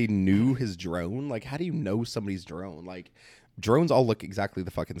 like, they knew his drone? Like, how do you know somebody's drone? Like, drones all look exactly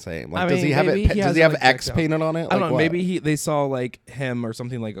the fucking same. Like, I does mean, he have maybe it? he Does has he it, have like, X decked out. painted on it? I don't Like, know. what? Maybe they saw like him or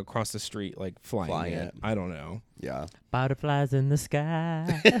something like across the street, like flying it. I don't know. Yeah. Butterflies in the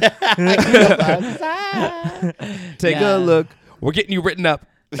sky. Take Yeah. a look. We're getting you written up.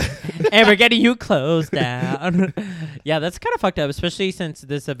 And we're getting you closed down. Yeah, that's kind of fucked up, especially since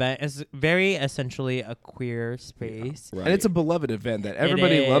this event is very essentially a queer space. Right. And it's a beloved event that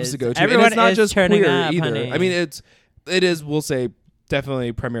everybody loves is. to go to. Everyone and it's not is just turning queer up, either. honey. I mean, it is, we'll say,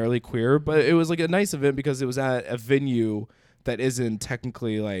 definitely primarily queer, but it was like a nice event because it was at a venue that isn't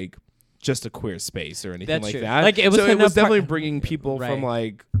technically like just a queer space or anything That's like true. that. Like, it was so it in a was definitely par- bringing people from Right.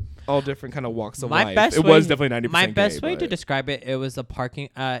 like all different kind of walks of My life. best It way- was definitely 90% My best gay, way to but- describe it, it was a parking.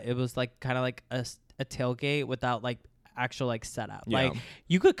 It was like kind of like a tailgate without like actual like setup. Yeah. Like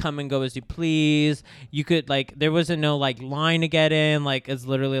you could come and go as you please. You could like there wasn't no like line to get in. Like it's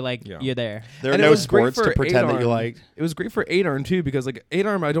literally like Yeah. you're there. There are And it no was great sports to for pretend that you 8-arm. liked. It was great for 8-arm too because like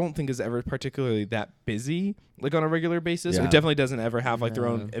 8-arm I don't think is ever particularly that busy like on a regular basis. Yeah. It definitely doesn't ever have like their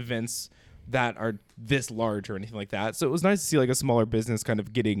own No. events that are this large or anything like that. So it was nice to see like a smaller business kind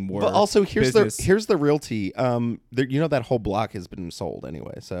of getting more. But also, here's business. the realty. You know that whole block has been sold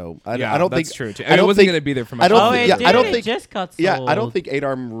anyway. So I Yeah, don't that's think true too. I And it don't wasn't think- going to be there for I much. don't Oh, longer. think- it yeah, did. I don't It think- just got sold. Yeah, I don't think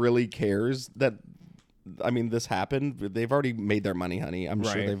 8-arm really cares that. I mean, this happened. They've already made their money, honey. I'm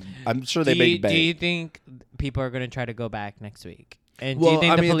Right. sure they Do you, made bank. do you think people are going to try to go back next week? And do Well, you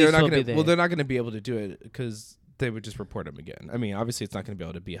think I the mean, police they're not will going be to. there? Well, they're not going to be able to do it because they would just report him again. I mean, obviously, it's not going to be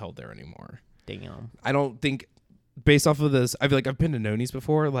able to be held there anymore. Damn. I don't think, based off of this, I feel like I've been to Noni's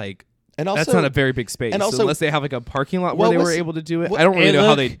before. Like And also, that's not a very big space. and So also- unless they have like a parking lot What where they were was- able to do it, what- I don't really It know how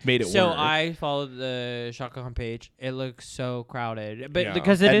look- they made it So work. I followed the Shaka Khan page. It looks so crowded, but Yeah.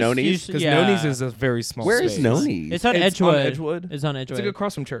 because At it is Noni's? usually- Because yeah. Noni's is a very small. where is space. Noni's? It's on It's Edgewood. on Edgewood. It's on It's Edgewood. like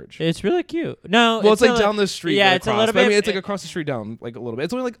across from church. It's really cute. No, Well, it's like a li- down the street. Yeah, but it's a across. little But I bit. mean, it's like across the street down, like a little bit.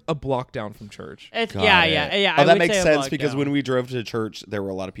 It's only like a block down from church. It's Got yeah, it. yeah, yeah. Oh, I that would makes say a sense block because down. when we drove to church, there were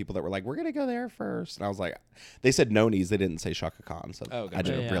a lot of people that were like, "We're gonna go there first," and I was like, "They said Noni's, they didn't say Shaka Khan, so Oh, I gotcha.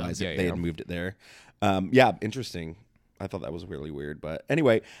 didn't Yeah. realize Yeah, they yeah. had moved it there." Yeah, interesting. I thought that was really weird, but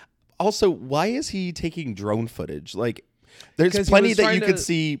anyway. Also, why is he taking drone footage? Like, there's 'Cause he plenty was that trying you to- could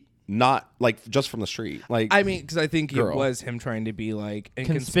see, not like just from the street. Like, I mean, because I think Girl. it was him trying to be like Conspicuous,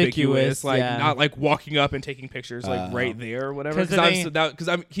 inconspicuous, like yeah. not like walking up and taking pictures like right there or whatever. 'Cause the thing- Because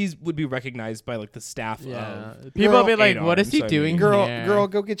he would be recognized by like the staff. yeah, Of people will be Girl, like, 8-arm, "What is he so I doing, mean- here?" girl,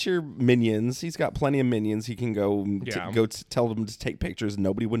 go get your minions. He's got plenty of minions. He can go Yeah. tell them to take pictures.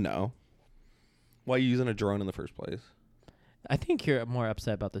 Nobody would know. Why are you using a drone in the first place? I think you're more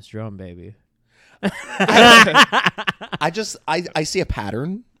upset about this drone, baby. I see a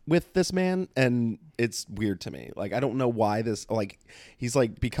pattern with this man, and it's weird to me. Like, I don't know why this. Like, he's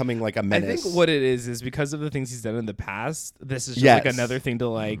like becoming like a I menace. think what it is because of the things he's done in the past. This is just Yes. like another thing to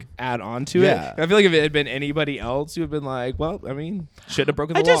like add on to Yeah. it. I feel like if it had been anybody else, you would have been like, well, I mean, should have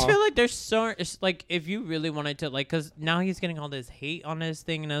broken the I law. just feel like there's so it's like if you really wanted to like, because now he's getting all this hate on his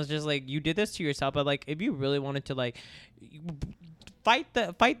thing, and I was just like, you did this to yourself. But like, if you really wanted to like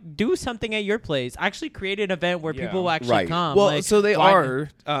do something at your place, actually create an event where Yeah. people will actually Right. come. well, like, so they why- are.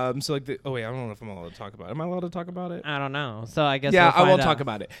 So like, oh wait, I don't know if I'm allowed to talk about it. Am I allowed to talk about it? I don't know. So I guess Yeah, we'll I won't find talk out.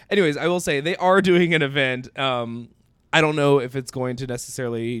 about it. Anyways, I will say they are doing an event. I don't know if it's going to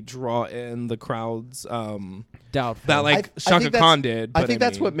necessarily draw in the crowds Doubtful. that like I think Shaka that's- Khan did. I but think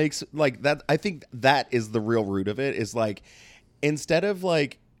that's mean- what makes like that. I think that is the real root of it. Is like, instead of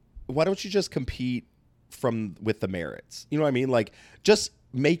like, why don't you just compete with the merits? You know what I mean? Like, just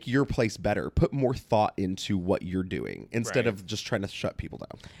make your place better. Put more thought into what you're doing instead Right. of just trying to shut people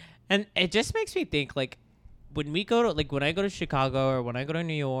down. And it just makes me think like when we go to like when I go to Chicago or when I go to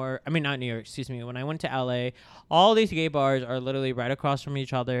New York, I mean not New York, excuse me, when I went to LA, all these gay bars are literally right across from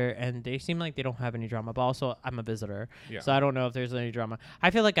each other and they seem like they don't have any drama. But also I'm a visitor. Yeah. So I don't know if there's any drama.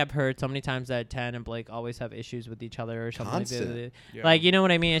 I feel like I've heard so many times that Ten and Blake always have issues with each other or something. Constant. Yeah. Like, you know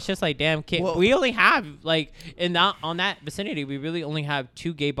what I mean? It's just like, damn, kid, Well- we only have like on that vicinity, we really only have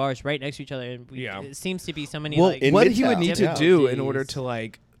 2 gay bars right next to each other, and Yeah. it seems to be so many Well, like in what he would Midtown. need to Yeah. do in order Jeez. to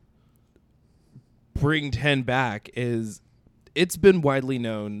like bring 10 back is it's been widely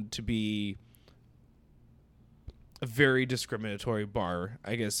known to be a very discriminatory bar,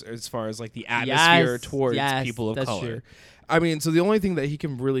 I guess, as far as like the atmosphere Yes, towards yes, people of that's color. true. I mean, so the only thing that he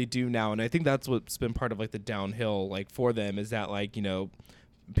can really do now, and I think that's what's been part of like the downhill like for them, is that like, you know,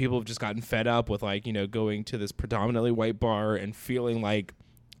 people have just gotten fed up with like, you know, going to this predominantly white bar and feeling like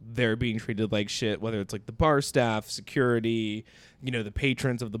they're being treated like shit, whether it's like the bar staff, security, you know, the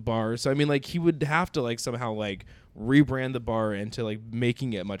patrons of the bar. So I mean, like, he would have to like somehow like rebrand the bar into like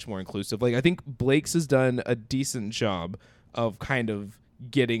making it much more inclusive. Like, I think Blake's has done a decent job of kind of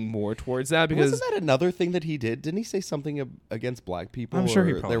getting more towards that, because wasn't that another thing that he did? Didn't he say something against black people? I'm sure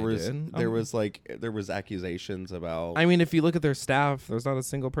he Or probably did. There was accusations about. I mean, if you look at their staff, there's not a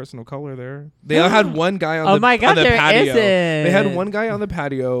single person of color there. They had one guy on Oh the, my God, on the there patio. isn't. They had one guy on the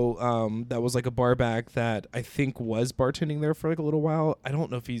patio that was like a bar back that I think was bartending there for like a little while. I don't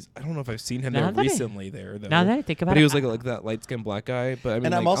know if I've seen him Now there that I- recently there though. Now that I think about But it, he was like that light skinned black guy. But I mean,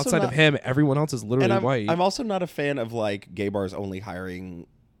 And I'm like, also outside of not- him, everyone else is literally and white. I'm also not a fan of like gay bars only hiring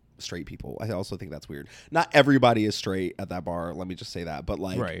straight people. I also think that's weird. Not everybody is straight at that bar. Let me just say that. But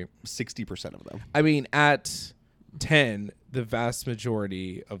like Right. 60% of them. I mean, at 10, the vast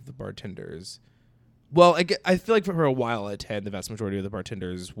majority of the bartenders. Well, I feel like for a while at 10, the vast majority of the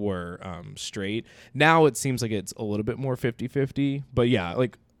bartenders were straight. Now it seems like it's a little bit more 50-50. But yeah,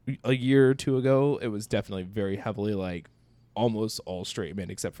 like a year or two ago, it was definitely very heavily like almost all straight men,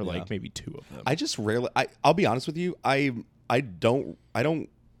 except for like maybe 2 of them. I just rarely. I'll be honest with you. I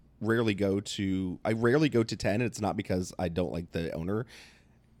rarely go to 10, and it's not because I don't like the owner.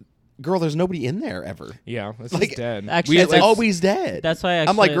 Girl, there's nobody in there ever. Yeah, it's Like, just dead. actually, It's that's- always dead. That's why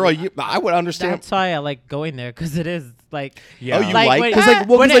I'm like, actually- girl, I would understand. That's why I like going there, because it is like Yeah. Oh, you like- when, 'cause, like,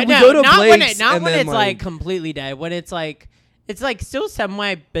 well, 'cause, like, we go to not when Blake's it, not and when then, it's like like- completely dead. When it's like still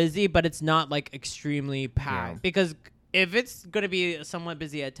semi busy, but it's not like extremely packed. Yeah. Because if it's gonna be somewhat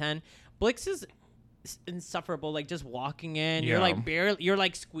busy at 10, Blix is insufferable. Like just walking in, you're Yeah. like barely, you're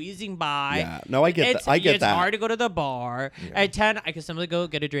like squeezing by. Yeah, no, I get It's, that. I get it's that. hard to go to the bar. At 10, I can simply go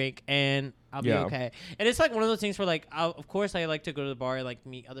get a drink and I'll be Yeah. okay. And it's like one of those things where like, of course I like to go to the bar and like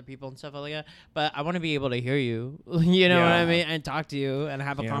meet other people and stuff like that, but I want to be able to hear you, you know what I Yeah. mean? And talk to you and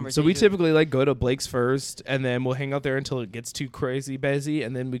have a Yeah. conversation. So we typically like go to Blake's first, and then we'll hang out there until it gets too crazy busy,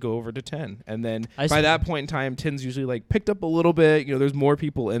 and then we go over to 10. And then I by see. that point in time, 10's usually like picked up a little bit. You know, there's more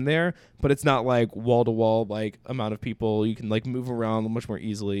people in there, but it's not like wall to wall like amount of people. You can like move around much more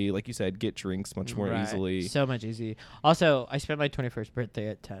easily. Like you said, get drinks much more Right. easily. So much easy. Also, I spent my 21st birthday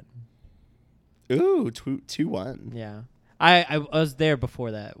at 10. Ooh, 2-1. Yeah. I was there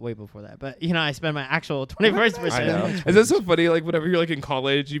before that, way before that. But, you know, I spent my actual 21st I birthday. know. Is that so funny? Like, whenever you're like in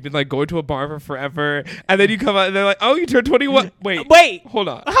college, you've been like going to a bar for forever, and then you come out and they're like, "Oh, you turned 21." Wait, hold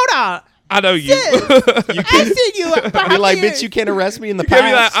on. Hold on. I know you. I seen you. You're like, bitch, you can't arrest me in the You can't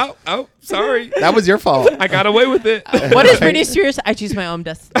be like, past. oh, sorry. That was your fault. I got away with it. What is Britney Spears? I choose my own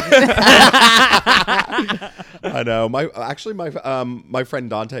destiny. I know. My friend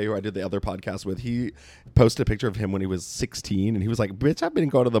Dante, who I did the other podcast with, he posted a picture of him when he was 16, and he was like, "Bitch, I've been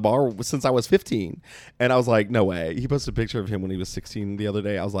going to the bar since I was 15." And I was like, "No way." He posted a picture of him when he was 16 the other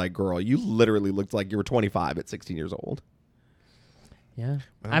day. I was like, "Girl, you literally looked like you were 25 at 16 years old." Yeah.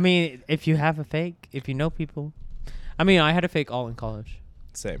 I mean, if you have a fake, if you know people. I mean, I had a fake all in college.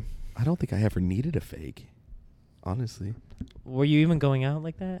 Same. I don't think I ever needed a fake, honestly. Were you even going out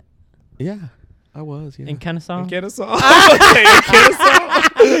like that Yeah, I was. Yeah. in Kennesaw? In Kennesaw. Okay, in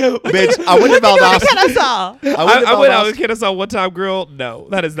Kennesaw. Bitch, I went to Valdosta. Kennesaw. I went out in Kennesaw one time, girl. No,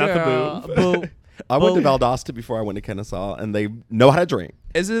 that is not Girl, the move. boo. I went to Boom. Valdosta before I went to Kennesaw, and they know how to drink.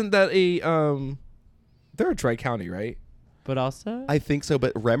 Isn't that they're a dry county, right? But also, I think so,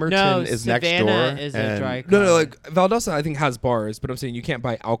 but Remerton no, is next Savannah door. is a and- dry. No, county. like Valdosta, I think has bars, but I'm saying you can't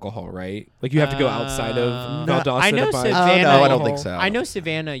buy alcohol, right? Like you have to go outside of No, Valdosta I know to buy. Savannah. Oh, no, I don't alcohol. think so. I know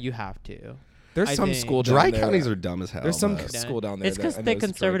Savannah. You have to. There's I some think- school down Dry there. counties are dumb as hell. There's some but- school down there. It's because that I they're know is dry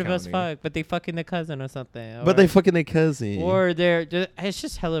conservative as county. fuck, but they fucking their cousin or something. But they fucking their cousin. or they're it's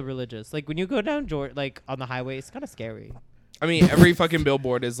just hella religious. Like when you go down like on the highway, it's kind of scary. I mean, every fucking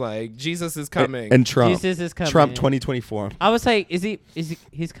billboard is like, Jesus is coming. And Trump. Jesus is coming. Trump 2024. I was like,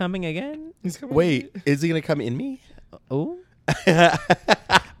 he's coming again? He's coming. Wait, is he gonna come in me? Oh.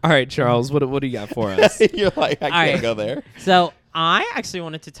 All right, Charles, what do you got for us? You're like, I can't right. go there. So I actually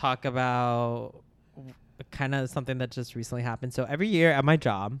wanted to talk about kind of something that just recently happened. So every year at my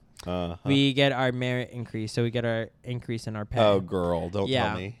job, we get our merit increase. So we get our increase in our pay. Oh, girl, don't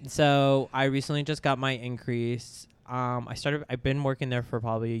tell me. So I recently just got my increase. I've been working there for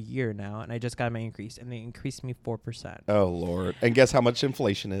probably a year now, and I just got my increase, and they increased me 4%. Oh, Lord. And guess how much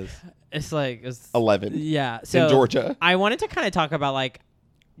inflation is? It's 11. Yeah. So In Georgia. I wanted to kind of talk about, like,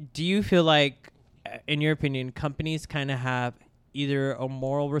 do you feel like, in your opinion, companies kind of have either a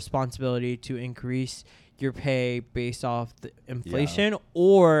moral responsibility to increase your pay based off the inflation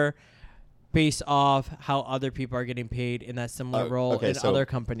or based off how other people are getting paid in that similar role okay, in so other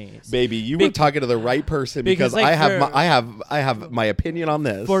companies? Baby, you were talking to the right person because like, I have my opinion on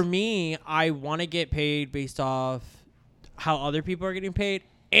this. For me, I want to get paid based off how other people are getting paid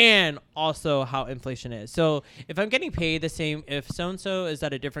and also how inflation is. So if I'm getting paid the same, if so-and-so is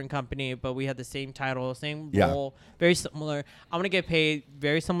at a different company, but we have the same title, same role, very similar, I'm going to get paid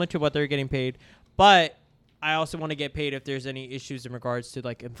very similar to what they're getting paid. But I also want to get paid if there's any issues in regards to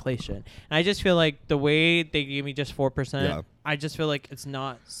like inflation. And I just feel like the way they gave me just 4%, I just feel like it's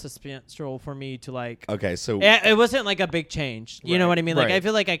not substantial for me to like. Okay, so it wasn't like a big change. You know what I mean? Like right. I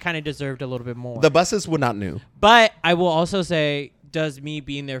feel like I kind of deserved a little bit more. the buses were not new. But I will also say, does me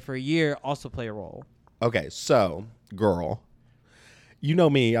being there for a year also play a role? Okay, so girl, you know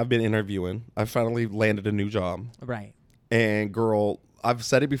me. I've been interviewing. I finally landed a new job. Right. And girl, I've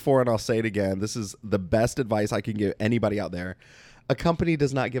said it before and I'll say it again. This is the best advice I can give anybody out there. A company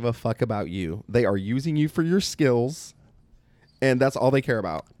does not give a fuck about you. They are using you for your skills, and that's all they care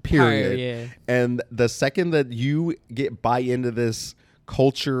about. Period. Yeah. And the second that you buy into this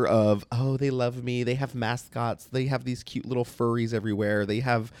culture of, oh, they love me, they have mascots, they have these cute little furries everywhere, they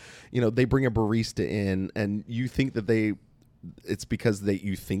have, they bring a barista in, and you think that it's because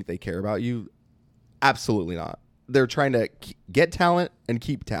you think they care about you. Absolutely not. They're trying to get talent and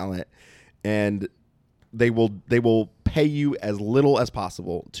keep talent, and they will pay you as little as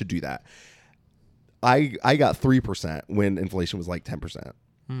possible to do that. I got 3% when inflation was like 10%.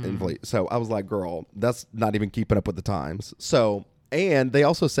 So I was like, girl, that's not even keeping up with the times. So, and they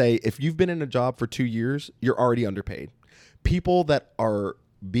also say if you've been in a job for 2 years, you're already underpaid. People that are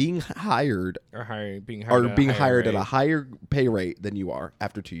being hired are being hired at a higher pay rate than you are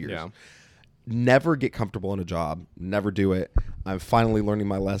after 2 years. Yeah. Never get comfortable in a job. Never do it. I'm finally learning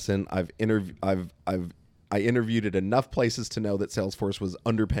my lesson. I interviewed at enough places to know that Salesforce was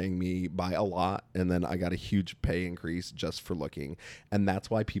underpaying me by a lot, and then I got a huge pay increase just for looking. And that's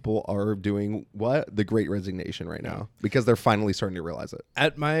why people are doing the Great Resignation right now, because they're finally starting to realize it.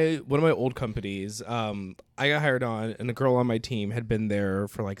 At one of my old companies, I got hired on, and the girl on my team had been there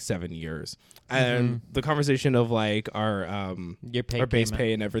for like 7 years. And the conversation of like our base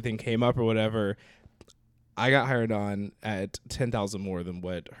pay and everything came up or whatever. I got hired on at $10,000 more than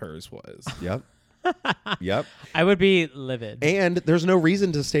what hers was. Yep. Yep. I would be livid. And there's no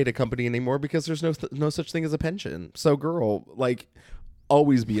reason to stay at a company anymore because there's no such thing as a pension. So, girl, like,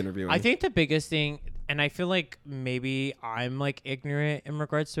 always be interviewing. I think the biggest thing, and I feel like maybe I'm like ignorant in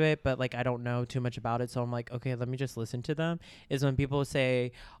regards to it, but like I don't know too much about it, so I'm like, okay, let me just listen to them. Is when people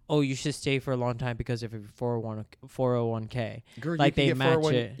say, "Oh, you should stay for a long time because of your 401k." Girl, like they match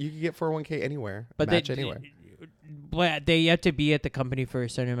it. You can get 401k anywhere, but match anywhere. But they have to be at the company for a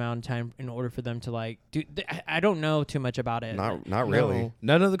certain amount of time in order for them to like do. I don't know too much about it. Not really. No.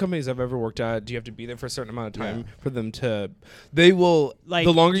 None of the companies I've ever worked at, do you have to be there for a certain amount of time for them to? They will like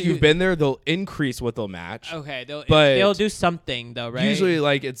the longer you've been there, they'll increase what they'll match. Okay, but they'll do something though, right? Usually,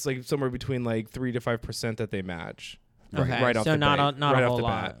 like it's like somewhere between like 3 to 5% that they match. Okay, right off so the not right a off whole the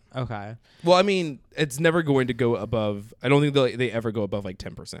lot. bat. Okay. Well, I mean, it's never going to go above. I don't think they ever go above like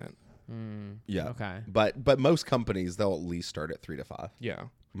 10%. Yeah. Okay. But most companies, they'll at least start at 3 to 5. Yeah.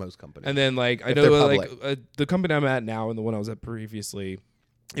 Most companies. And then like I know like the company I'm at now and the one I was at previously,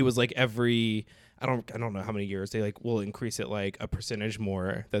 it was like every I don't know how many years they like will increase it like a percentage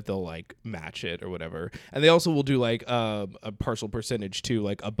more that they'll like match it or whatever. And they also will do like a partial percentage too,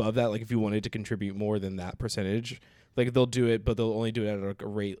 like above that. Like if you wanted to contribute more than that percentage, like they'll do it, but they'll only do it at like a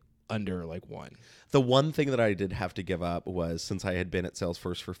rate under like 1. The one thing that I did have to give up was since I had been at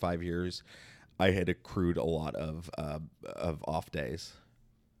Salesforce for 5 years, I had accrued a lot of off days.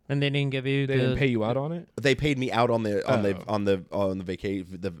 And they didn't give you. They didn't pay you out on it. They paid me out on the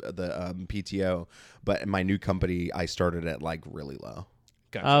PTO, but in my new company, I started at like really low.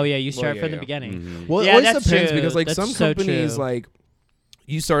 Gotcha. Oh yeah, you start from the beginning. Mm-hmm. Well, yeah, it always that's depends true. because like That's some so companies true. like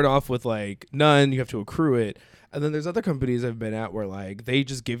you start off with like none, you have to accrue it. And then there's other companies I've been at where like they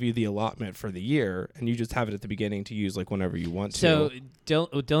just give you the allotment for the year and you just have it at the beginning to use like whenever you want So to.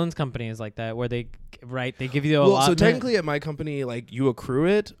 Dylan's company is like that, where they give you the Well, so allotment. technically at my company, like you accrue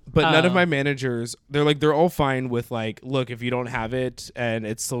it, but none of my managers, they're all fine with like, look, if you don't have it and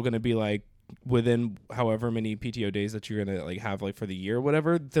it's still going to be like within however many PTO days that you're going to like have like for the year or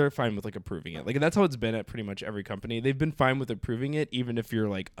whatever, they're fine with like approving it. Like that's how it's been at pretty much every company. They've been fine with approving it, even if you're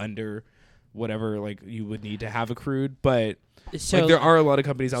like under whatever like you would need to have accrued. But So like there are a lot of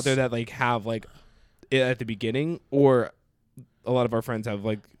companies out there that like have like it at the beginning, or a lot of our friends have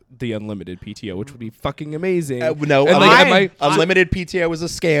like the unlimited PTO, which would be fucking amazing. No, And, like, unlimited PTO is a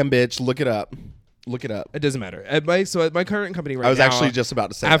scam, bitch. Look it up. It doesn't matter. At my current company right now, I was actually just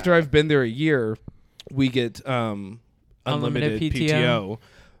about to say after that. I've been there a year, we get unlimited PTO,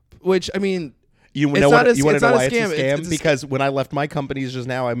 which I mean, You It's know not what? a- You want it's to know not a why it's a scam. scam? It's a Because when I left my companies just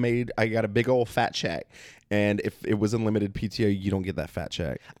now, I got a big old fat check, and if it was unlimited PTO, you don't get that fat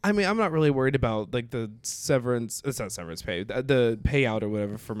check. I mean, I'm not really worried about like the severance. It's not severance pay, the payout or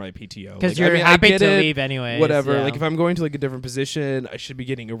whatever for my PTO. Because Like, you're I mean, I happy get to it, leave anyway. whatever. Yeah. Like if I'm going to like a different position, I should be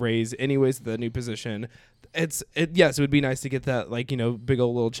getting a raise anyways. The new position, yes, it would be nice to get that like big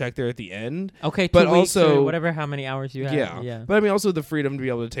old little check there at the end. Okay, 2 but weeks also- or whatever, how many hours you have. Yeah. But I mean, also the freedom to be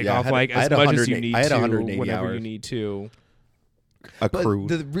able to take Yeah, I off had- like I as had much as you 180 need I had to 180 whenever you hours. need to. Accrued.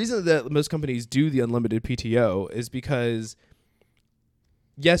 But the reason that most companies do the unlimited PTO is because,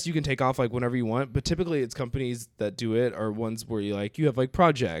 yes, you can take off like whenever you want, but typically it's companies that do it are ones where you have like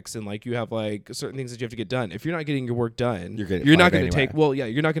projects and like you have like certain things that you have to get done. If you're not getting your work done, You're getting you're not fired going to anyway. take. Well, yeah,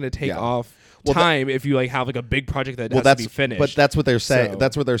 you're not going to take Yeah. off Well, time if you like have like a big project that has that's to be finished. But that's what they're saying. So-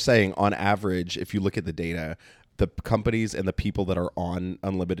 That's what they're saying. On average, if you look at the data, the companies and the people that are on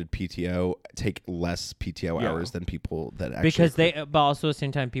unlimited PTO take less PTO Yeah. hours than people that actually because but also at the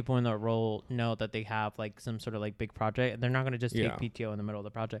same time, people in that role know that they have like some sort of like big project. They're not gonna just Yeah. take PTO in the middle of the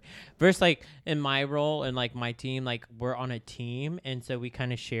project. Versus like in my role and like my team, like we're on a team, and so we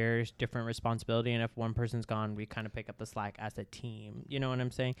kind of share different responsibility. And if one person's gone, we kind of pick up the slack as a team. You know what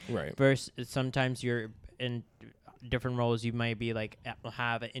I'm saying? right. Versus sometimes you're in different roles, you might be like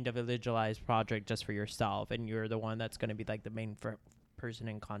have an individualized project just for yourself, and you're the one that's going to be like the main person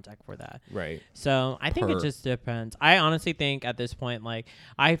in contact for that. Right. So I think it just depends. I honestly think at this point, like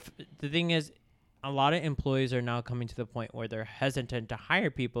the thing is, a lot of employees are now coming to the point where they're hesitant to hire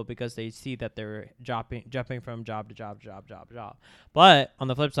people because they see that they're jumping from job to job. But on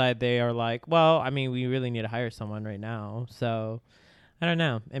the flip side, they are like, well, I mean, we really need to hire someone right now. So I don't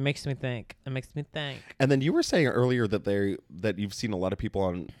know. It makes me think. And then you were saying earlier that you've seen a lot of people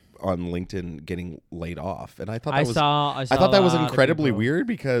on LinkedIn getting laid off, and I thought that I thought that was a lot of incredibly people. weird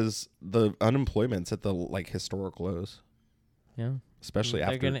because the unemployment's at the like historic lows, Yeah. especially They're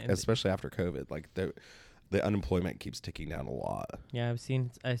after gonna- after COVID. Like the unemployment keeps ticking down a lot. Yeah, I've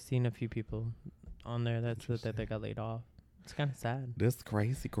seen a few people on there that said that they got laid off. It's kind of sad. This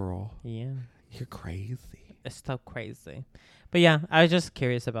crazy girl, Yeah. you're crazy. It's so crazy. But yeah, I was just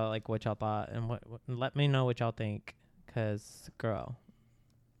curious about like what y'all thought and what let me know what y'all think, cuz girl,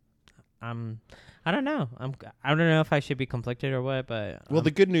 I don't know. I don't know if I should be conflicted or what, but Well, the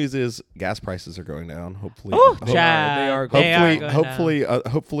good news is gas prices are going down. Hopefully, oh, They are Chad, they are hopefully, going hopefully, down.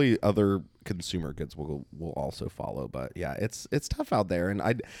 hopefully, other consumer goods will also follow. But yeah, it's tough out there, and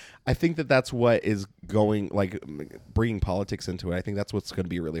I think that's what is going like bringing politics into it. I think that's what's going to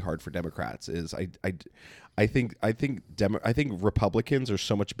be really hard for Democrats. Is I think Republicans are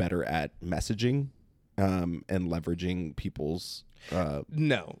so much better at messaging, and leveraging people's.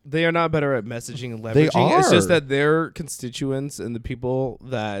 No, they are not better at messaging and leveraging. They It's just are. that their constituents and the people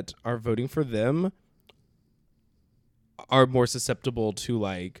that are voting for them are more susceptible to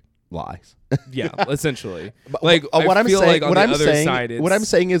like, Lies. yeah, essentially. But Like what I I'm feel saying, like on what the I'm other saying, side, what I'm it's-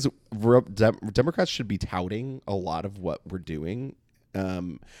 saying is, Democrats should be touting a lot of what we're doing,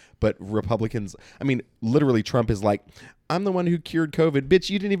 but Republicans. I mean, literally, Trump is like, "I'm the one who cured COVID, bitch.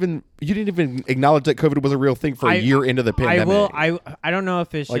 You didn't even acknowledge that COVID was a real thing for a year into the pandemic." I don't know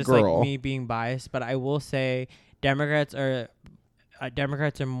if it's Like, just girl. like me being biased, but I will say Democrats are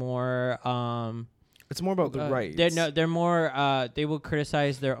more it's more about the rights. They're more they will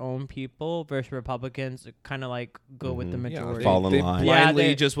criticize their own people versus Republicans kind of like go with the Mhm. majority. they, Fall in they line. Yeah, blindly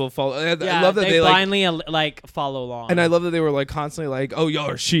they- just will follow. I Yeah, love that they like. blindly like follow along. And I love that they were like constantly like, "Oh, y'all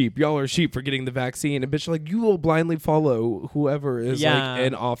are sheep for getting the vaccine." And bitch, like you will blindly follow whoever is Yeah. like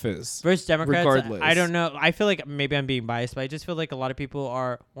in office. versus Democrats, regardless. I don't know. I feel like maybe I'm being biased, but I just feel like a lot of people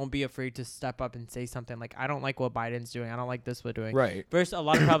won't be afraid to step up and say something like, "I don't like what Biden's doing. I don't like this we're doing." Right? Versus a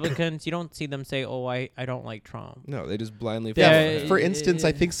lot of Republicans, you don't see them say, "Oh, I don't like Trump." No, they just blindly. Yeah, follow Yeah, him. for instance,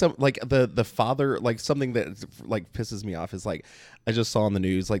 I think some like the father, like something that like pisses me off is like I just saw on the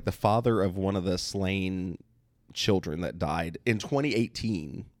news like the father of one of the slain children that died in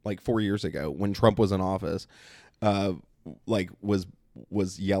 2018, like 4 years ago when Trump was in office, like was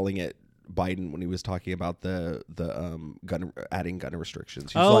yelling at Biden when he was talking about the adding gun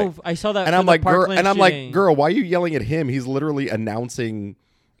restrictions. He's like, I saw that. and for I'm the like, girl, Parkland and I'm like, shooting. girl, why are you yelling at him? He's literally announcing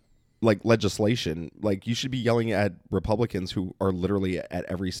like legislation. Like you should be yelling at Republicans who are literally at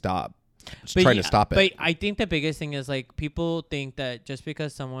every stop just trying to stop it. But I think the biggest thing is like people think that just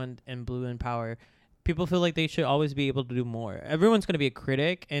because someone in blue in power, people feel like they should always be able to do more. Everyone's going to be a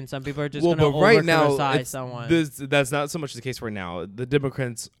critic, and some people are just going to but right now, over-criticize someone. that's not so much the case right now. The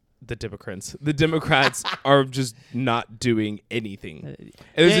Democrats are just not doing anything. And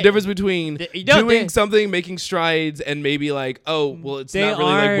there's a difference between doing something, making strides, and maybe like, oh, well, it's They not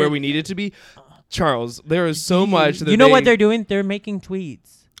really like are- where we need it to be. Charles, there is so much. That You know what they're doing? They're making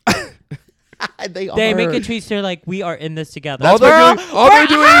tweets. They are. They make a tweet. They're like, "We are in this together." That's all they're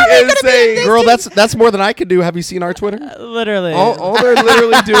doing is saying, Girl, that's more than I could do. Have you seen our Twitter? Literally. all they're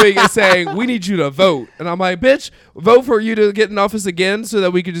literally doing is saying, we need you to vote. And I'm like, bitch, vote for you to get in office again so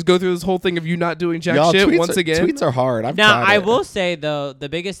that we could just go through this whole thing of you not doing jack Y'all, shit tweets once are, again. Tweets are hard. Now, I will say, though, the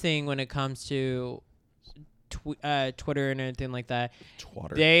biggest thing when it comes to Twitter and anything like that,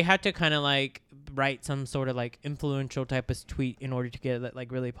 they had to kind of like write some sort of like influential type of tweet in order to get it like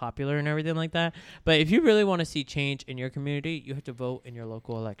really popular and everything like that. But if you really want to see change in your community, you have to vote in your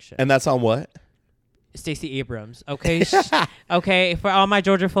local election. And that's on what? Stacey Abrams. Okay. Okay. For all my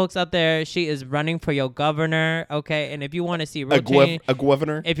Georgia folks out there, she is running for your governor. Okay. And if you want to see real change, a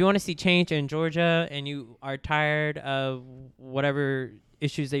governor. if you want to see change in Georgia and you are tired of whatever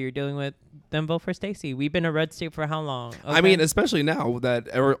issues that you're dealing with, then vote for Stacey. We've been a red state for how long? Okay? I mean, especially now that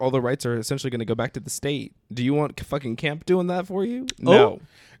all the rights are essentially going to go back to the state. Do you want fucking Camp doing that for you? No.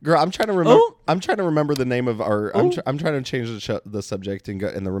 Girl, I'm trying to remember. I'm trying to remember the name of our. I'm trying to change the subject and go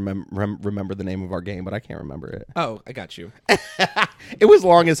and remember the name of our game, but I can't remember it. Oh, I got you. It was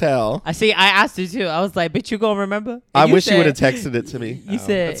long as hell. I see. I asked you too. I was like, "Bitch, you gonna remember?" And I wish you would have said- texted it to me. You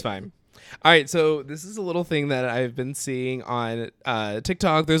said That's fine. All right, so this is a little thing that I've been seeing on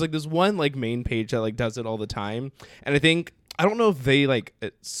TikTok. There's like this one like main page that like does it all the time, and I don't know if they like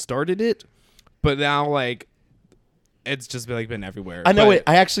started it, but now like it's just been everywhere. I know But- it.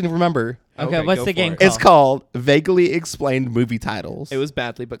 I actually remember. Okay, what's go the for game it. called? It's called Vaguely Explained Movie Titles. It was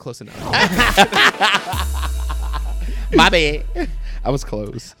badly, but close enough. My bad. I was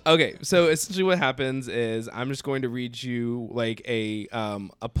close. Okay, so essentially what happens is I'm just going to read you like a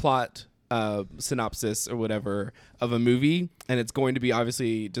plot synopsis or whatever of a movie, and it's going to be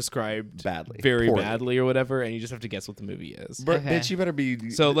obviously described very Poorly. badly or whatever, and you just have to guess what the movie is. Okay. Bitch, you better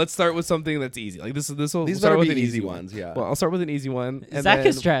be. So let's start with something that's easy. Like this will These start better with be an easy one. ones. Yeah. Well, I'll start with an easy one. And Zach then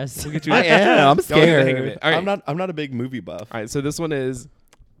is stressed. We'll get you I am. I'm Y'all get the scared. hang of it. All right. I'm not a big movie buff. All right, so this one is,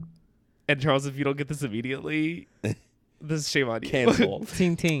 and Charles, if you don't get this immediately, this is shame on you. Canceled.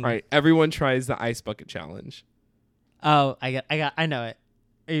 Ting ting. All right, everyone tries the ice bucket challenge. Oh, I know it.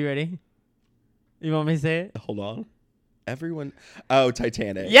 Are you ready? You want me to say it? Hold on. Everyone. Oh,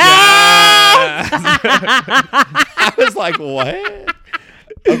 Titanic. Yeah. I was like, what?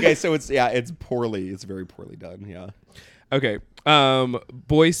 Okay, so it's poorly. It's very poorly done. Yeah. Okay.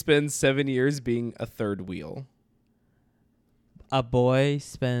 Boy spends 7 years being a third wheel. A boy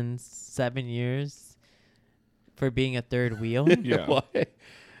spends 7 years for being a third wheel. Yeah. What?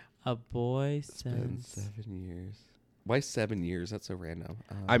 A boy Spend spends. 7 years. Why 7 years? That's so random.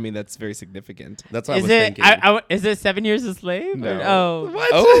 I mean, that's very significant. That's what I Is was it? thinking. Is it 7 years a slave? No. Oh. What?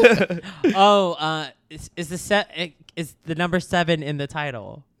 Oh. Is the number 7 in the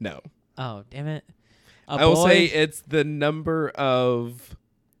title? No. Oh, damn it! I will say it's the number of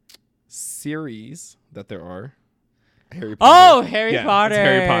series that there are. Harry Potter. Oh, Harry Yeah, it's Potter.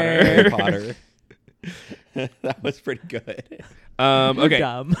 Harry Potter. Harry Potter. That was pretty good. You're Okay.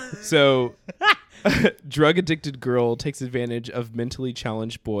 dumb. So, drug addicted girl takes advantage of mentally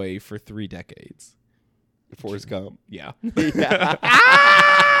challenged boy for 3 decades. Forrest Gump. Yeah. Yeah.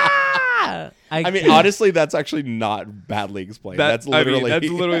 Ah! I mean, honestly, that's actually not badly explained. That's literally that's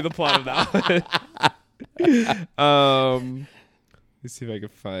literally the plot of that one. Let's see if I can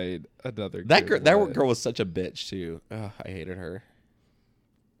find another. that good girl. one. That girl was such a bitch too. Ugh, I hated her.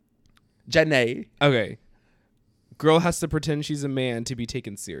 Jenny. Okay. Girl has to pretend she's a man to be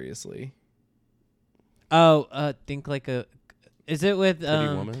taken seriously. Oh, think like a. Is it with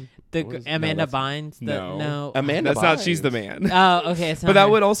Pretty Woman. the What was- Amanda no, Bynes? No. Amanda. That's not she's the Bynes. man. Oh, okay. It's But not that her.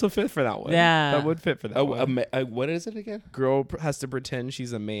 would also fit for that one. Yeah. That would fit for that Oh, one. what is it again? Girl has to pretend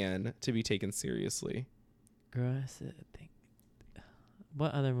she's a man to be taken seriously. Girl has to think.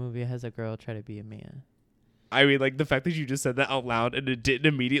 What other movie has a girl try to be a man? I mean, like, the fact that you just said that out loud and it didn't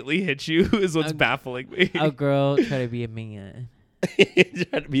immediately hit you is what's baffling me. A girl try to be a man.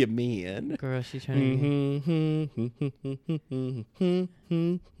 Trying to be a man. Girl, she's trying to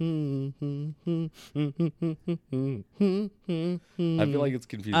I feel like it's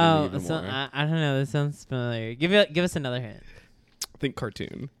confusing me Oh, even so, more. I don't know. This sounds familiar. Give us another hint. Think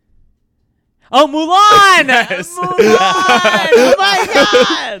cartoon. Oh, Mulan! Yes. Mulan! Oh my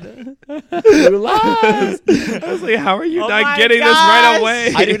god! I was like, how are you Oh not my getting this right gosh.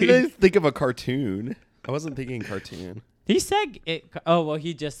 away? I didn't even think of a cartoon. I wasn't thinking cartoon. He said it. Oh well,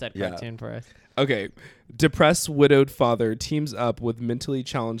 he just said Yeah. cartoon for us. Okay. Depressed widowed father teams up with mentally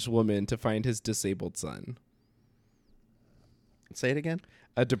challenged woman to find his disabled son. Say it again.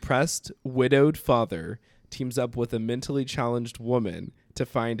 A depressed widowed father teams up with a mentally challenged woman to to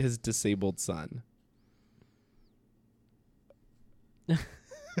find his disabled son?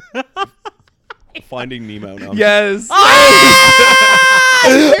 Finding Nemo. No. Yes.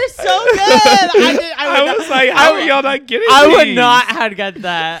 You're so good. I was like, how are y'all not getting I would these? not have got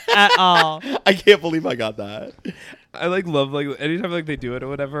that at all. I can't believe I got that. I love anytime they do it or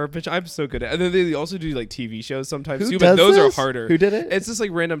whatever. Bitch, I'm so good at it. And then they also do like TV shows sometimes Who too, does but those this? are harder. Who did it? It's just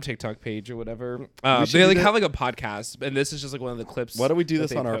like random TikTok page or whatever. We should They do like that. have like a podcast, and this is just like one of the clips. Why don't we do that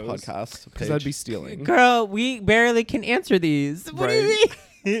this they on our post. podcast? Because Page? that'd be stealing. Girl, we barely can answer these. What do you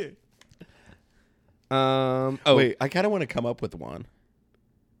mean? Oh Wait, I kind of want to come up with one.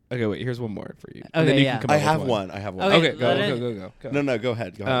 Okay, wait. Here's one more for you. Okay, then you yeah. can come I up with have one. I have one. Okay, Okay, go, let go, it- go, go, go. No, go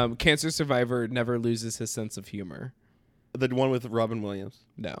ahead. Go ahead. Cancer survivor never loses his sense of humor. The one with Robin Williams.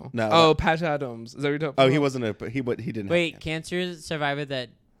 No. No, Oh, Patch Adams. Is that what you're talking Oh, about? he wasn't a. He didn't. Wait, have cancer survivor that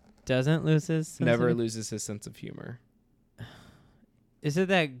doesn't lose his sense Never of- loses his sense of humor. Is it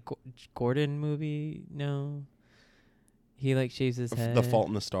that Gordon movie? No. He like shaves his head. The Fault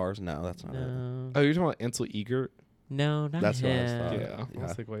in the Stars. No, that's not it. No. Oh, you're talking about Ansel Egert? No, not That's what I him. was Yeah. thought. I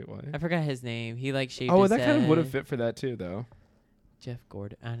was like, wait, what? I forgot his name. He like shaved Oh, his that head. kind of would have fit for that too, though. Jeff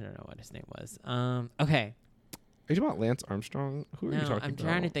Gordon. I don't know what his name was. Okay. Are you talking about Lance Armstrong? Who are you No, talking I'm about?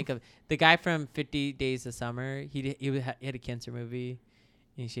 trying to think of the guy from 50 Days of Summer. He had a cancer movie.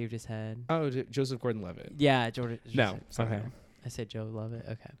 And he shaved his head. Oh, Joseph Gordon-Levitt. Yeah, Jordan. No, it's not okay. him. I said Joe Lovett.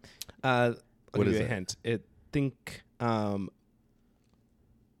 Okay. I'll What give is you a it? hint. Think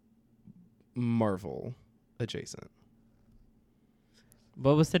Marvel adjacent.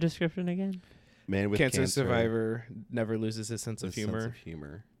 What was the description again? Man with Cancer survivor never loses his sense of His humor. Sense of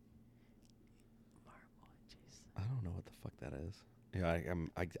humor. I don't know what the fuck that is. Yeah,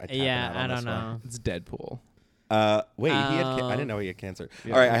 I tapping Yeah, out I on don't this know. one. It's Deadpool. Wait, he had. I didn't know he had cancer.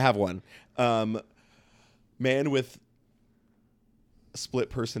 Yeah. All right, I have one. Man with split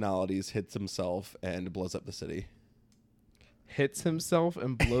personalities hits himself and blows up the city. Hits himself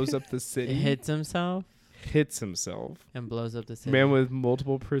and blows up the city. Hits himself Hits himself. and blows up the city. Man with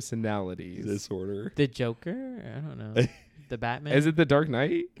multiple personalities. Disorder. The Joker? I don't know. The Batman? Is it The Dark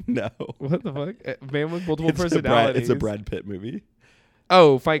Knight? No. What the fuck? Man with multiple It's personalities. a Brad Pitt movie.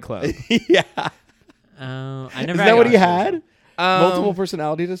 Oh, Fight Club. Yeah. I Is never. that what he watched had? Multiple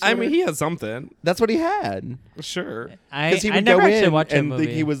personality disorder. I mean, he has something. That's what he had. Sure. Because he I would never go actually in watched that and movie.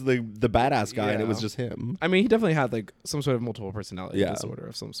 think he was the badass guy, and it was Yeah. just him. I mean, he definitely had like some sort of multiple personality Yeah. disorder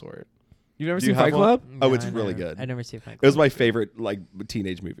of some sort. You've never Do seen you have Fight one? Club? Oh, No, it's I really never- good. I never seen Fight Club. It was my favorite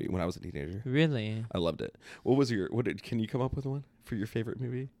teenage movie when I was a teenager. Really? I loved it. What was your? Can you come up with one for your favorite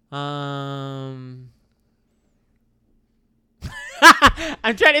movie?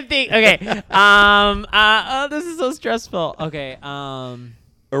 I'm trying to think. Okay. Oh, this is so stressful. Okay.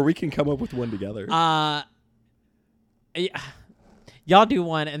 Or we can come up with one together. Yeah. Y'all do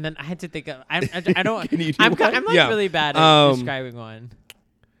one, and then I had to think of. I don't. Can you do I'm one? like Yeah. really bad at Um, describing one.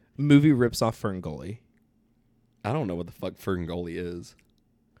 Movie rips off Ferngully. I don't know what the fuck Ferngully is.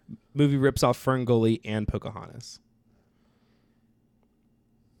 Movie rips off Ferngully and Pocahontas.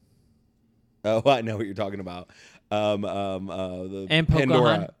 Oh, I know what you're talking about. The And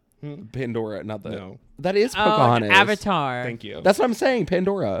Pandora. Pandora, not the. No. That is Oh, Pocahontas. Avatar. Thank you. That's what I'm saying.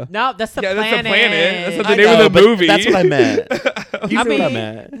 Pandora. No, that's the Yeah, that's the planet. planet. That's the I name of know, the but movie. That's what I meant. You I know what I mean,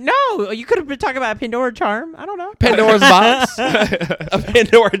 meant. No, you could have been talking about Pandora Charm. I don't know. Pandora's box. A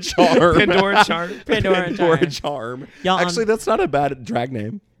Pandora charm. Pandora Charm. Pandora Charm. charm. Y'all, Actually, that's not a bad drag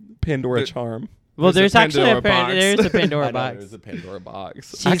name. Pandora The- charm. Well, There's there's a actually a Pandora box. there's a I Pandora know, box. there's a Pandora box.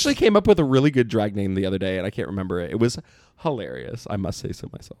 She's- I actually came up with a really good drag name the other day, and I can't remember it. It was hilarious. I must say so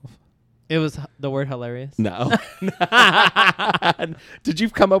myself. It was the word hilarious. No. Did you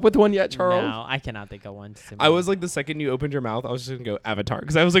come up with one yet, Charles? No, I cannot think of one. I was like, the second you opened your mouth, I was just gonna go Avatar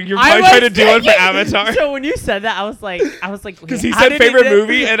because I was like, you're I probably was trying to do it for thinking- Avatar. So when you said that, I was like, Because okay, he how said did favorite get-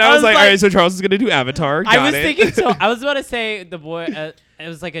 movie, and I was like, all right, so Charles is gonna do Avatar. I Got was it. thinking. So I was about to say the boy. It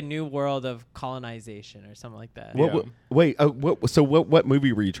was like a new world of colonization or something like that. What, Yeah. wait, what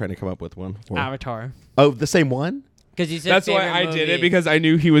movie were you trying to come up with one for? Avatar. Oh, the same one? Because you said That's why favorite I did it movie. because I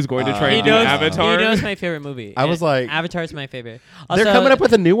knew he was going to try he and do knows Avatar. He knows my favorite movie. I was And like- Avatar's my favorite. They're Also, coming up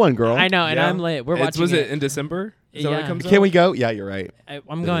with a new one, girl. I know, and Yeah. I'm lit. We're watching. Was it in December? Is that when Yeah. it comes Can out? we go? Yeah, you're right.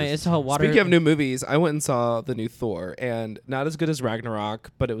 I'm going. is. It's a whole water. Speaking of new movies, I went and saw the new Thor, and not as good as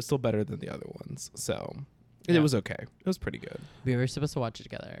Ragnarok, but it was still better than the other ones. So Yeah. it was okay. It was pretty good. we were supposed to watch it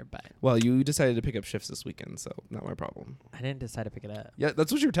together, but Well, you decided to pick up shifts this weekend, so not my problem. I didn't decide to pick it up. Yeah,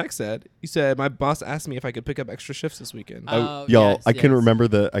 that's what your text said. You said my boss asked me if I could pick up extra shifts this weekend. Oh, y'all, yes, I couldn't yes. remember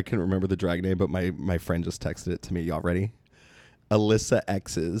the drag name, but my friend just texted it to me. Y'all ready? Alyssa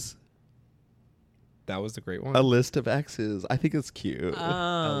X's. That was the great one. A list of exes. I think it's cute.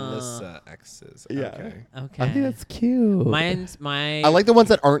 Alyssa X's. Yeah. Okay. Okay. I think that's cute. Mine's my. I like the ones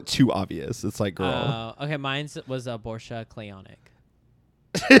that aren't too obvious. It's like, girl. Okay, mine's was a Borsha Clayonic.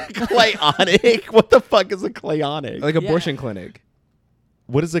 Clayonic? What the fuck is a clayonic? Like abortion clinic.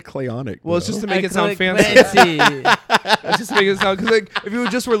 What is a clayonic? Well, it's bro? just to make it sound Fancy. It's just to make it sound because like if you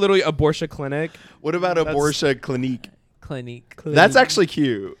just were literally abortion clinic. What about That's- abortion clinique? Clinique. That's actually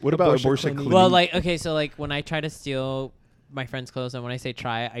cute. What about Abortion abortion clinique. clinique? Well, like okay, so like when I try to steal my friend's clothes, and when I say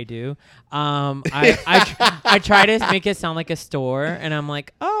try, I do. I try to make it sound like a store, and I'm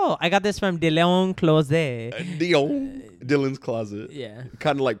like, oh, I got this from Dylan's Closet. Dylan's closet. Yeah.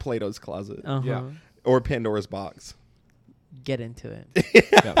 Kind of like Plato's closet. Yeah. Or Pandora's box. Get into it.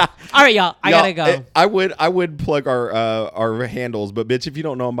 Yeah. All right, y'all. I gotta go. I would plug our handles, but bitch, if you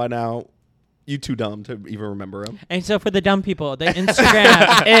don't know them by now, you too dumb to even remember them. And so for the dumb people, the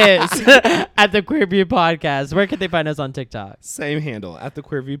Instagram is at the Queer View Podcast. Where can they find us on TikTok? Same handle at the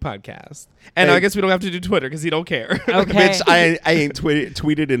Queer View Podcast. And Hey. I guess we don't have to do Twitter because you don't care. Okay. Bitch, I ain't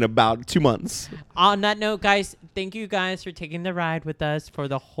tweeted in about 2 months. On that note, guys, thank you guys for taking the ride with us for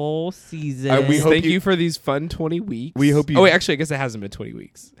the whole season. We hope Thank you- you for these fun 20 weeks. We hope you- Oh, wait, actually, I guess it hasn't been 20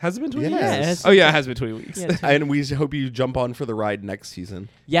 weeks. Has it been 20 Yes. weeks? Oh, yeah, it has been 20 weeks. Yeah, And we hope you jump on for the ride next season.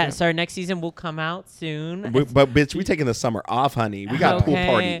 Yes, our next season will come out soon. But bitch, we taking the summer off, honey. We got pool Okay.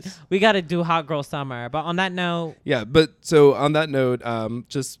 parties. We got to do Hot Girl Summer. But on that note, Yeah, but so on that note,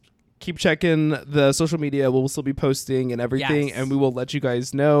 just keep checking the social media. We'll still be posting and everything, Yes. and we will let you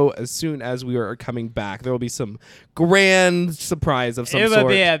guys know as soon as we are coming back. There will be some grand surprise of some it sort. will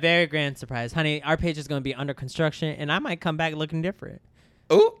be a very grand surprise. Honey, our page is going to be under construction, and I might come back looking different.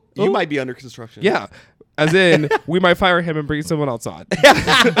 Oh, you Oh. might be under construction. Yeah. As in, we might fire him and bring someone else on.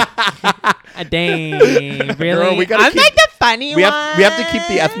 Dang, really? Girl, we gotta I'm keep- like the funny We one. have to keep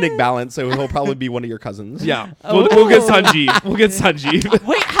the ethnic balance, so he'll probably be one of your cousins. Yeah. We'll get Ooh. Sanjeev. We'll get Sanjeev.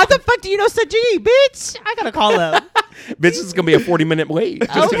 Wait, how the fuck do you know Sajid, bitch? I gotta call him. Bitch, it's gonna be a 40-minute wait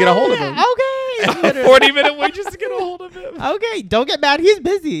just to get a hold of him. Okay. 40-minute wait just to get a hold of him. Okay, don't get mad. He's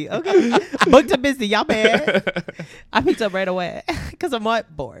busy. Okay, booked up busy. Y'all bad. I picked up right away because I'm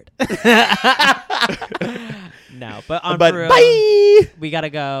what bored. No, but on But for real, bye. we gotta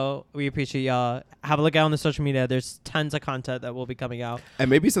go. We appreciate y'all. Have a look out on the social media. There's tons of content that will be coming out. And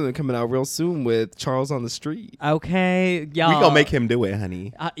maybe something coming out real soon with Charles on the Street. Okay, y'all. We gonna make him do it,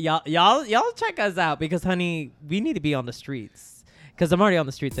 honey. Y'all check us out because, honey, we need to be on the streets. Because I'm already on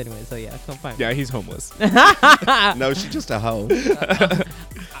the streets anyway. So yeah, come find me. Yeah, he's homeless. No, she's just a hoe.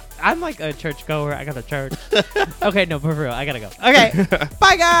 I'm like a church goer. I got a church. Okay, no, for real. I gotta go. Okay.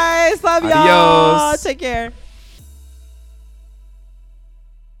 Bye, guys. Love y'all. Adios. Take care.